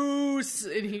 juice!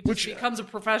 And he just becomes a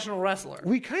professional wrestler.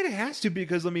 Well, he kind of has to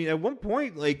because, at one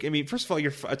point, first of all,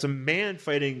 it's a man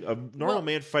fighting, a normal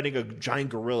man fighting a giant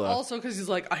gorilla. Also because he's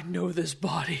like, I know this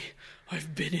body.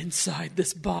 I've been inside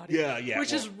this body. Yeah.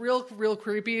 Which is real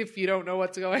creepy if you don't know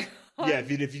what's going on. Yeah,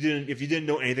 if you didn't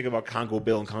know anything about Congo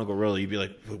Bill and Congo Gorilla, you'd be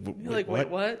like, wait,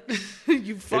 what?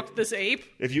 You fucked this ape?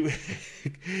 If you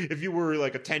were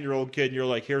like a 10-year-old kid and you're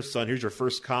like, here's your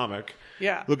first comic.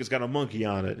 Yeah. Look, it's got a monkey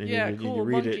on it. And you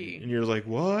read monkey. it and you're like,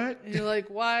 what? And you're like,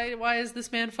 why is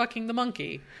this man fucking the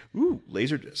monkey? Ooh,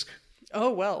 Laserdisc.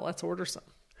 Oh, well, let's order some.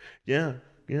 Yeah,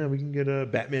 we can get a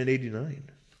Batman 89.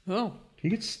 Oh. Can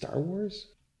you get Star Wars?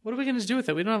 What are we going to do with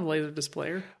it? We don't have a Laserdisc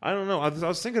player. I don't know. I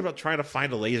was thinking about trying to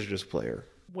find a Laserdisc player.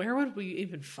 Where would we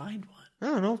even find one? I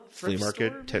don't know. Flea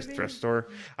market, thrift store.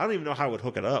 I don't even know how I would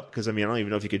hook it up because I don't even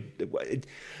know if you could.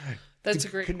 That's a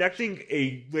great connecting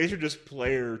a Laserdisc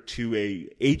player to a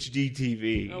HD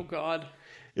TV. Oh God.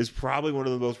 Is probably one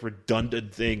of the most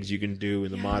redundant things you can do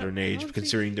in the modern age,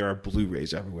 considering there are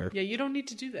Blu-rays everywhere. Yeah, you don't need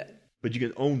to do that. But you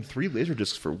can own 3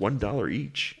 Laserdiscs for $1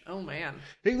 each. Oh, man.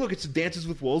 Hey, look, it's Dances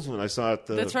with Wolves one I saw at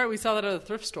the... That's right, we saw that at a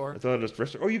thrift store. I thought at a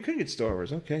thrift store. Oh, you can get Star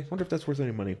Wars. Okay. Wonder if that's worth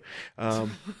any money.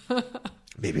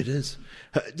 Maybe it is.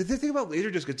 The thing about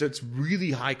Laserdisc is it's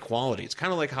really high quality. It's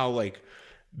kind of like how,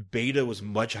 Beta was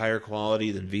much higher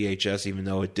quality than VHS, even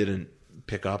though it didn't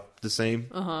pick up the same.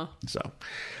 Uh-huh. So,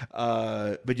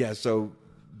 but yeah, so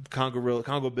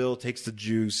Congo Bill takes the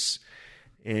juice...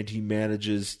 And he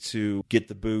manages to get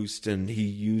the boost, and he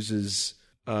uses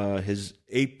his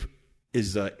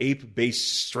ape-based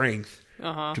strength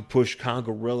to push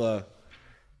Congorilla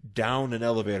down an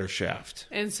elevator shaft.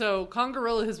 And so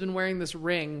Congorilla has been wearing this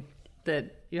ring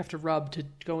that you have to rub to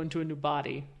go into a new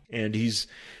body. And he's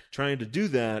trying to do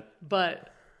that.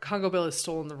 But Congo Bill has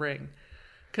stolen the ring.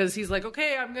 Because he's like,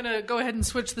 okay, I'm going to go ahead and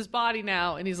switch this body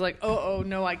now. And he's like, oh,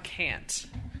 no, I can't.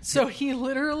 So he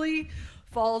literally...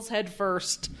 falls head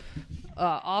first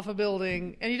off a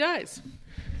building, and he dies.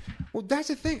 Well, that's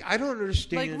the thing. I don't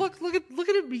understand. Look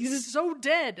at him. He's so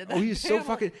dead. He's so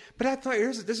fucking... But I thought,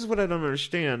 this is what I don't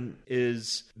understand,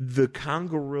 is the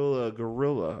Congorilla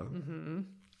gorilla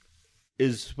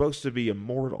is supposed to be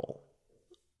immortal.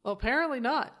 Well, apparently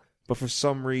not. But for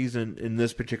some reason, in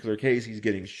this particular case, he's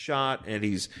getting shot, and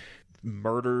he's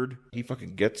murdered. He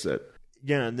fucking gets it.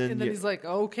 Yeah, and then he's like,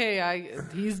 okay,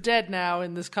 he's dead now,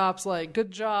 and this cop's like, good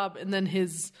job. And then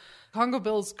his Congo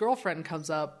Bill's girlfriend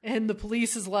comes up, and the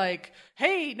police is like,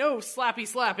 hey, no,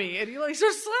 slappy. And he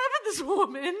starts slapping this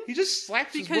woman. He just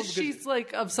slaps this woman because she's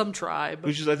of some tribe.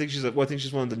 I think she's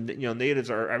one of the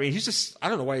natives are. He's just, I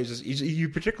don't know why he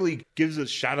particularly gives a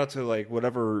shout out to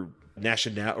whatever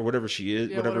national or whatever she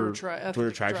is, whatever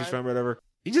tribe she's from, whatever.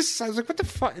 I was like, what the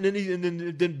fuck? And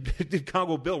then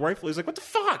Congo Bill rightfully is like, what the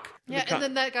fuck? Yeah, and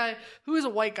then that guy, who is a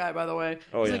white guy, by the way,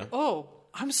 he's like, oh,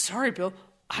 I'm sorry, Bill.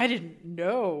 I didn't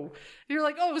know. And you're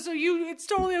like, oh, so it's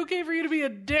totally okay for you to be a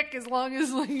dick as long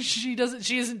as she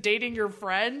isn't dating your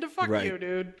friend? Fuck you,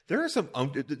 dude. There are some...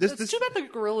 It's too bad the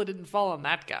gorilla didn't fall on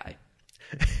that guy.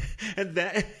 And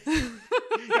that...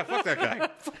 yeah, fuck that guy.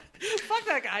 Fuck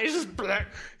that guy. He's just...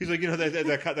 He's like,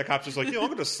 that cop's just like, I'm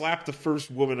going to slap the first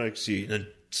woman I see and then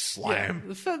slam.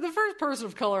 Yeah, the first person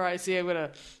of color I see, I'm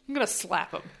gonna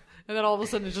slap him. And then all of a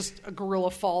sudden, a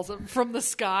gorilla falls from the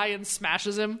sky and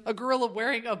smashes him. A gorilla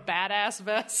wearing a badass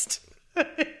vest.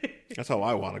 That's how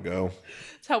I want to go.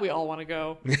 That's how we all want to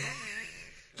go.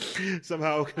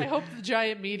 Somehow. I hope the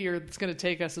giant meteor that's going to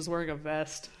take us is wearing a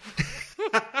vest.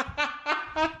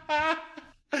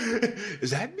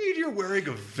 Is that meteor wearing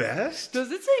a vest?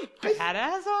 Does it say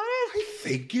badass on it? I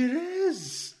think it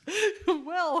is.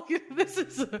 Well, this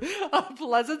is a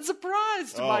pleasant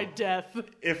surprise to my death.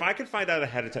 If I could find out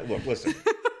ahead of time... Look, listen.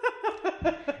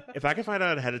 if I can find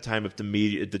out ahead of time if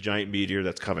the giant meteor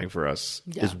that's coming for us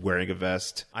is wearing a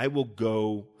vest, I will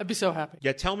go. I'd be so happy.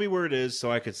 Yeah, tell me where it is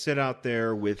so I could sit out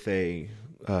there with on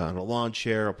a lawn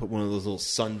chair. I'll put one of those little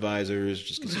sun visors,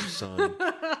 just get some sun.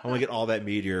 I want to get all that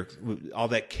meteor, all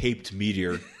that caped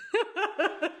meteor.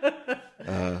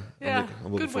 Yeah,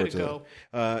 I'm looking good way to forward go.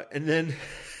 that. And then,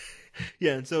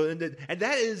 yeah, and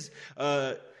that is.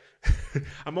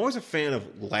 I'm always a fan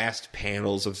of last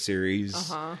panels of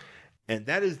series. And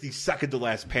that is the second to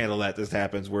last panel that this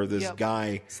happens, where this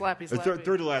guy slappy.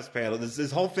 Third to last panel.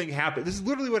 This whole thing happened. This is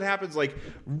literally what happens. Like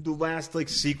the last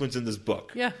sequence in this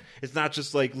book. Yeah, it's not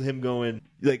just like him going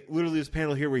like literally this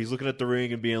panel here where he's looking at the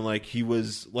ring and being like he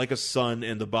was like a son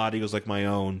and the body was like my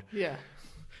own. Yeah.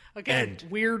 Again,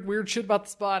 weird shit about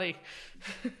this body.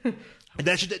 And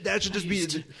that should just be.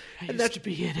 And that should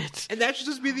be in it. And that should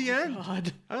just be the end.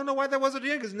 God. I don't know why that wasn't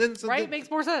the end. Because then makes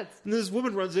more sense. And this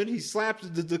woman runs in. He slaps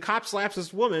the cop slaps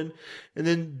this woman, and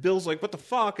then Bill's like, "What the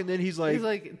fuck?" And then he's like,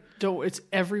 "Don't. It's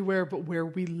everywhere, but where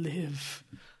we live.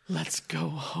 Let's go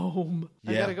home.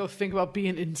 I gotta go think about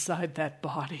being inside that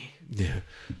body. Yeah,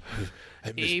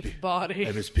 ape body.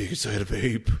 I miss being inside of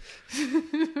ape."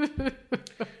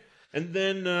 And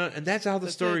then, and that's how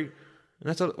the story. It. And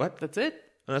that's how what? That's it.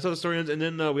 And that's how the story ends. And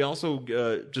then we also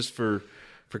just for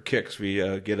kicks, we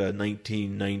get a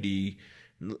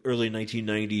early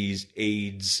 1990s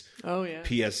AIDS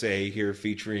PSA here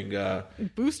featuring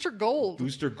Booster Gold,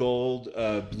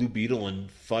 Blue Beetle,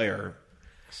 and Fire.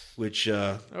 Which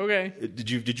did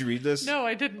you read this? No,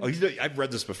 I didn't. Oh, I've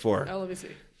read this before. Oh, let me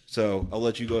see. So I'll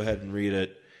let you go ahead and read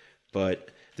it. But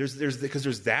there's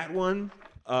that one,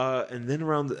 and then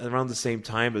around the same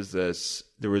time as this,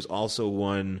 there was also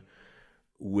one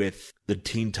with the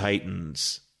Teen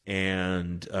Titans,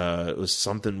 and it was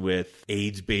something with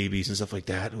AIDS babies and stuff like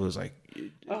that. It was like,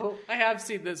 oh, I have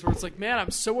seen this where it's like, man, I'm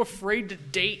so afraid to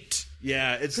date.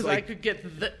 Yeah, it's because like I could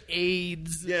get the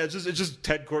AIDS. Yeah, it's just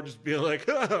Ted Kord just being like,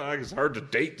 it's hard to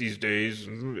date these days,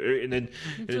 and then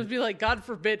just be like, God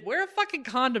forbid, wear a fucking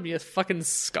condom, you fucking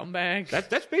scumbag.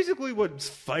 That's basically what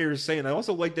Fire's saying. I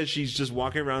also like that she's just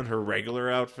walking around her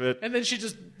regular outfit, and then she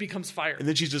just becomes Fire, and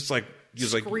then she's just like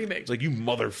screaming, it's like, you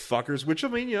motherfuckers. Which I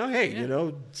mean, hey,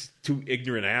 two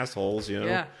ignorant assholes,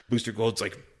 Yeah. Booster Gold's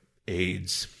like,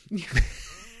 AIDS.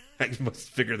 I must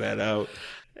figure that out.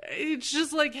 It's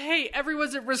just like, hey,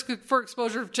 everyone's at risk for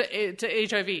exposure to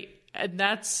HIV, and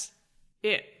that's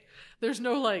it. There's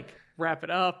no wrap it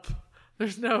up.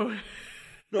 There's no.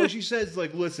 No, she says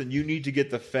listen, you need to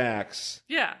get the facts.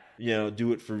 Yeah.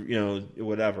 Do it for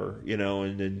whatever,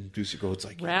 and then Booster Gold's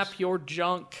like, wrap your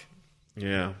junk.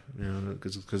 Yeah,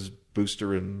 because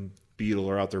Booster and Beetle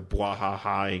are out there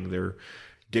blah-ha-haing their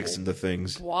dicks into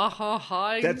things.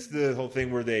 Blah-ha-haing? That's the whole thing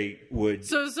where they would...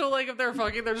 So if they're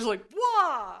fucking, they're just like,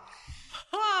 wah!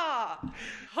 Ha!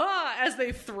 Ha! As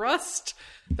they thrust.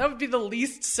 That would be the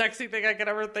least sexy thing I could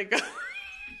ever think of.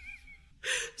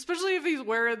 Especially if he's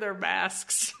wearing their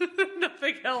masks.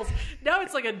 Nothing else. Now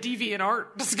it's like a deviant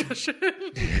art discussion.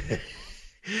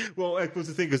 Well, that was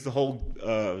the thing, because the whole...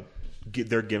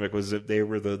 their gimmick was that they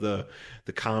were the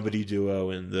comedy duo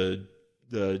and the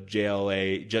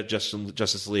JLA,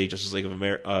 Justice League of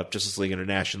America, Justice League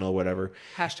International, whatever.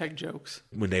 Hashtag jokes.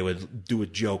 When they would do a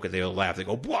joke and they would laugh, they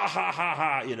go blah ha ha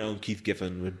ha. And Keith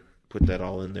Giffen would put that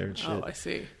all in there and shit. Oh, I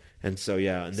see. And so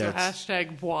and so that's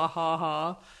hashtag blah ha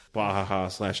ha. Blah ha ha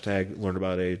 /tag learn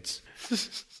about AIDS.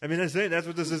 I mean, that's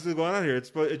what this is going on here.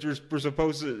 We're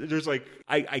supposed to. There's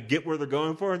I get where they're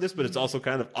going for in this, but it's also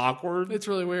kind of awkward. It's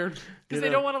really weird because they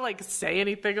don't want to say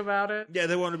anything about it. Yeah,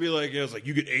 they want to be like, it's like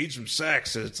you get AIDS from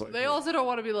sex. And it's like they also don't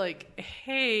want to be like,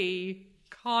 hey,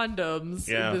 condoms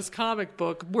in this comic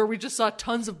book where we just saw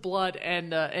tons of blood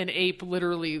and an ape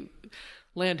literally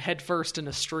land headfirst in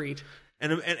a street.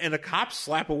 And a cop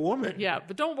slap a woman. Yeah,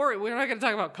 but don't worry, we're not going to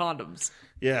talk about condoms.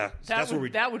 Yeah,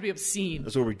 that would be obscene.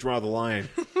 That's where we draw the line.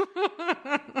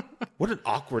 What an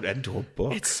awkward end to a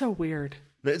book. It's so weird.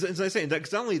 It's like saying that,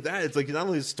 because not only that, it's like not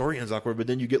only the story ends awkward, but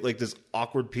then you get this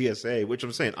awkward PSA, which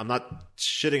I'm saying I'm not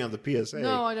shitting on the PSA.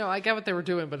 No, I know, I get what they were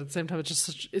doing, but at the same time,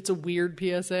 it's a weird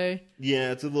PSA.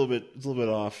 Yeah, it's a little bit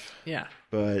off. Yeah,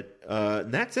 but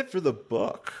that's it for the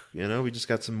book. We just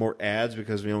got some more ads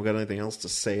because we don't got anything else to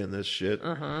say in this shit.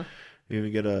 We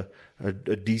even get a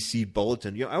DC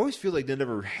bulletin. I always feel like they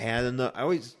never had enough. I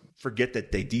always forget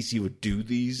that DC would do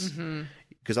these.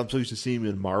 Because I'm so used to seeing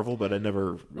them in Marvel, but I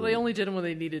never... Well, they only did them when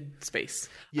they needed space.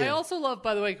 Yeah. I also love,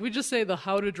 by the way, can we just say the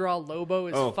how to draw Lobo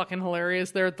is fucking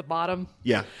hilarious there at the bottom?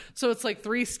 Yeah. So it's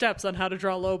 3 steps on how to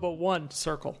draw Lobo. 1,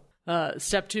 circle.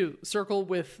 Step 2, circle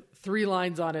with 3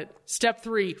 lines on it. Step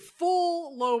 3,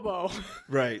 full Lobo.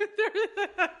 Right.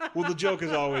 Well, the joke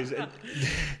is always,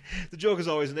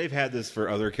 and they've had this for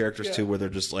other characters too, where they're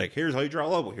just like, here's how you draw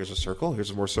Lobo. Here's a circle. Here's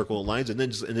some more circle lines, and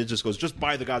it just goes, just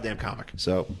buy the goddamn comic.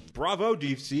 So, bravo,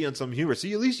 DC, on some humor.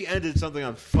 See, at least you ended something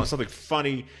on something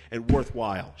funny and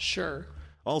worthwhile. Sure.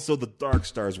 Also, the Dark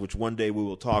Stars, which one day we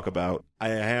will talk about. I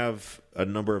have a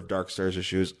number of Dark Stars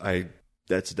issues.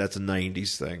 That's a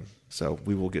 90s thing. So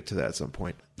we will get to that at some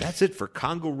point. That's it for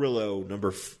Congorillo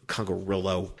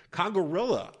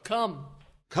Congorilla. Come.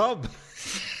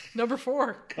 Number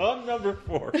 4. Come number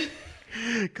 4.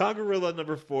 Congorilla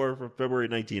number 4 from February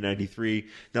 1993.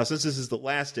 Now, since this is the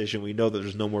last issue, we know that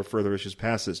there's no more further issues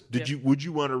past this. Would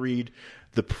you want to read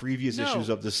the previous issues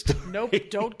of this story? Nope.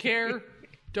 Don't care.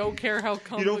 Don't care how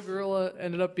Come the Gorilla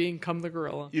ended up being Come the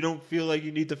Gorilla. You don't feel like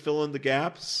you need to fill in the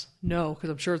gaps? No, because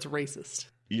I'm sure it's racist.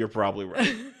 You're probably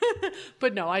right.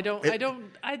 But no, I don't.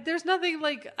 There's nothing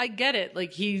like, I get it.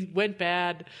 Like, he went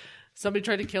bad. Somebody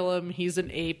tried to kill him. He's an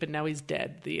ape, and now he's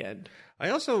dead. The end. I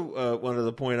also wanted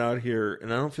to point out here,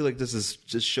 and I don't feel like this is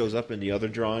just shows up in the other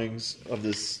drawings of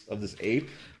this ape,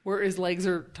 where his legs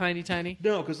are tiny.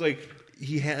 No, because like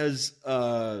he has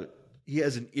an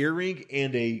earring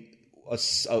and a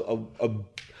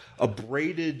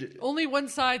braided. Only one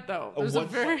side though. There's a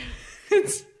very.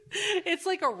 It's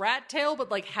like a rat tail,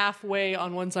 but like halfway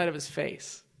on one side of his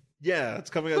face. Yeah, it's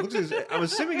coming out. I'm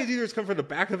assuming it's coming from the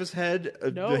back of his head,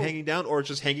 hanging down, or it's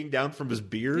just hanging down from his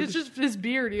beard. It's just his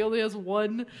beard. He only has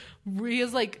one. He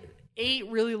has like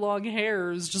 8 really long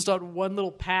hairs just on one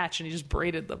little patch, and he just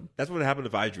braided them. That's what happened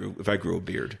if I grew a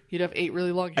beard. You'd have 8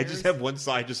 really long hairs. I just have one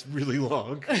side just really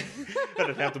long, and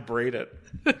I'd have to braid it.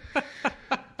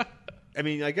 I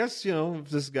mean, I guess, if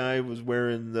this guy was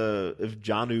wearing if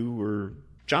Janu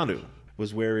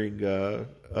was wearing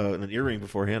an earring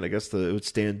beforehand, I guess it would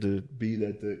stand to be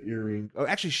that the earring. Oh,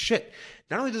 actually, shit!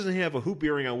 Not only doesn't he have a hoop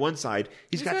earring on one side,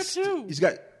 he's got 2. He's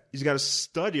got a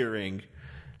stud earring,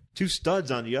 2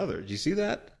 studs on the other. Do you see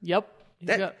that? Yep.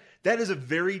 That is a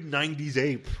very 90s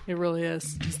ape. It really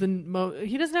is. He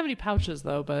doesn't have any pouches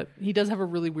though, but he does have a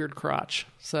really weird crotch,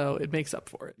 so it makes up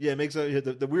for it. Yeah, it makes up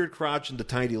the weird crotch and the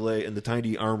tiny leg and the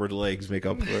tiny armored legs make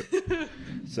up for it.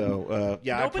 So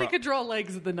nobody could draw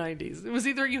legs in the 90s. It was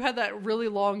either you had that really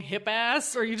long hip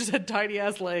ass or you just had tiny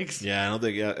ass legs. Yeah, I don't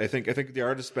think. Yeah, I think the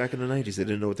artists back in the 90s, they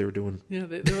didn't know what they were doing. Yeah,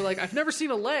 they were like, I've never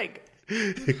seen a leg.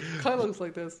 Kind of looks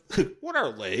like this. What are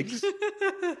legs?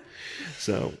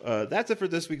 So that's it for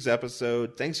this week's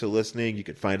episode. Thanks for listening. You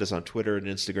can find us on Twitter and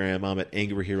Instagram. I'm at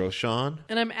Angry Hero Sean.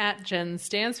 And I'm at Jen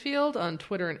Stansfield on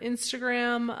Twitter and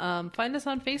Instagram. Find us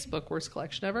on Facebook, Worst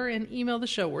Collection Ever, and email the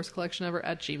show,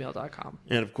 worstcollectionever@gmail.com.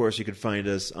 And of course, you can find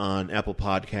us on Apple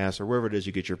Podcasts or wherever it is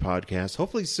you get your podcasts.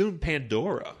 Hopefully soon,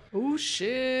 Pandora. Oh,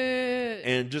 shit.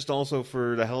 And just also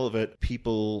for the hell of it,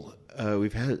 people...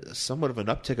 we've had somewhat of an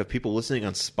uptick of people listening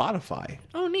on Spotify.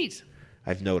 Oh, neat.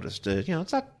 I've noticed. It's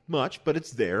not much, but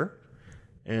it's there.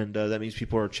 And that means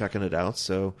people are checking it out.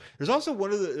 So there's also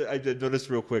one of the... I noticed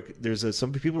real quick, there's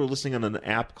some people are listening on an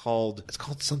app called... It's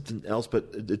called something else, but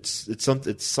it's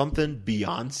something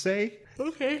Beyonce.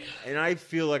 Okay. And I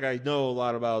feel like I know a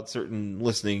lot about certain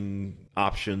listening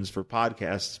options for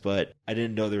podcasts, but I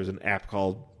didn't know there was an app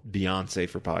called Beyonce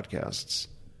for podcasts.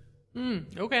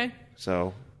 Okay.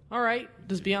 So... All right.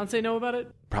 Does Beyonce know about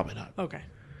it? Probably not. Okay.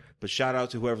 But shout out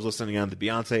to whoever's listening on the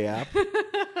Beyonce app.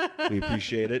 We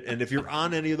appreciate it. And if you're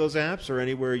on any of those apps or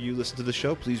anywhere you listen to the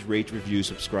show, please rate, review,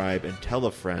 subscribe, and tell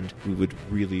a friend. We would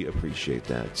really appreciate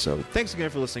that. So thanks again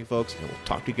for listening, folks, and we'll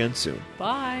talk to you again soon.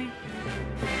 Bye.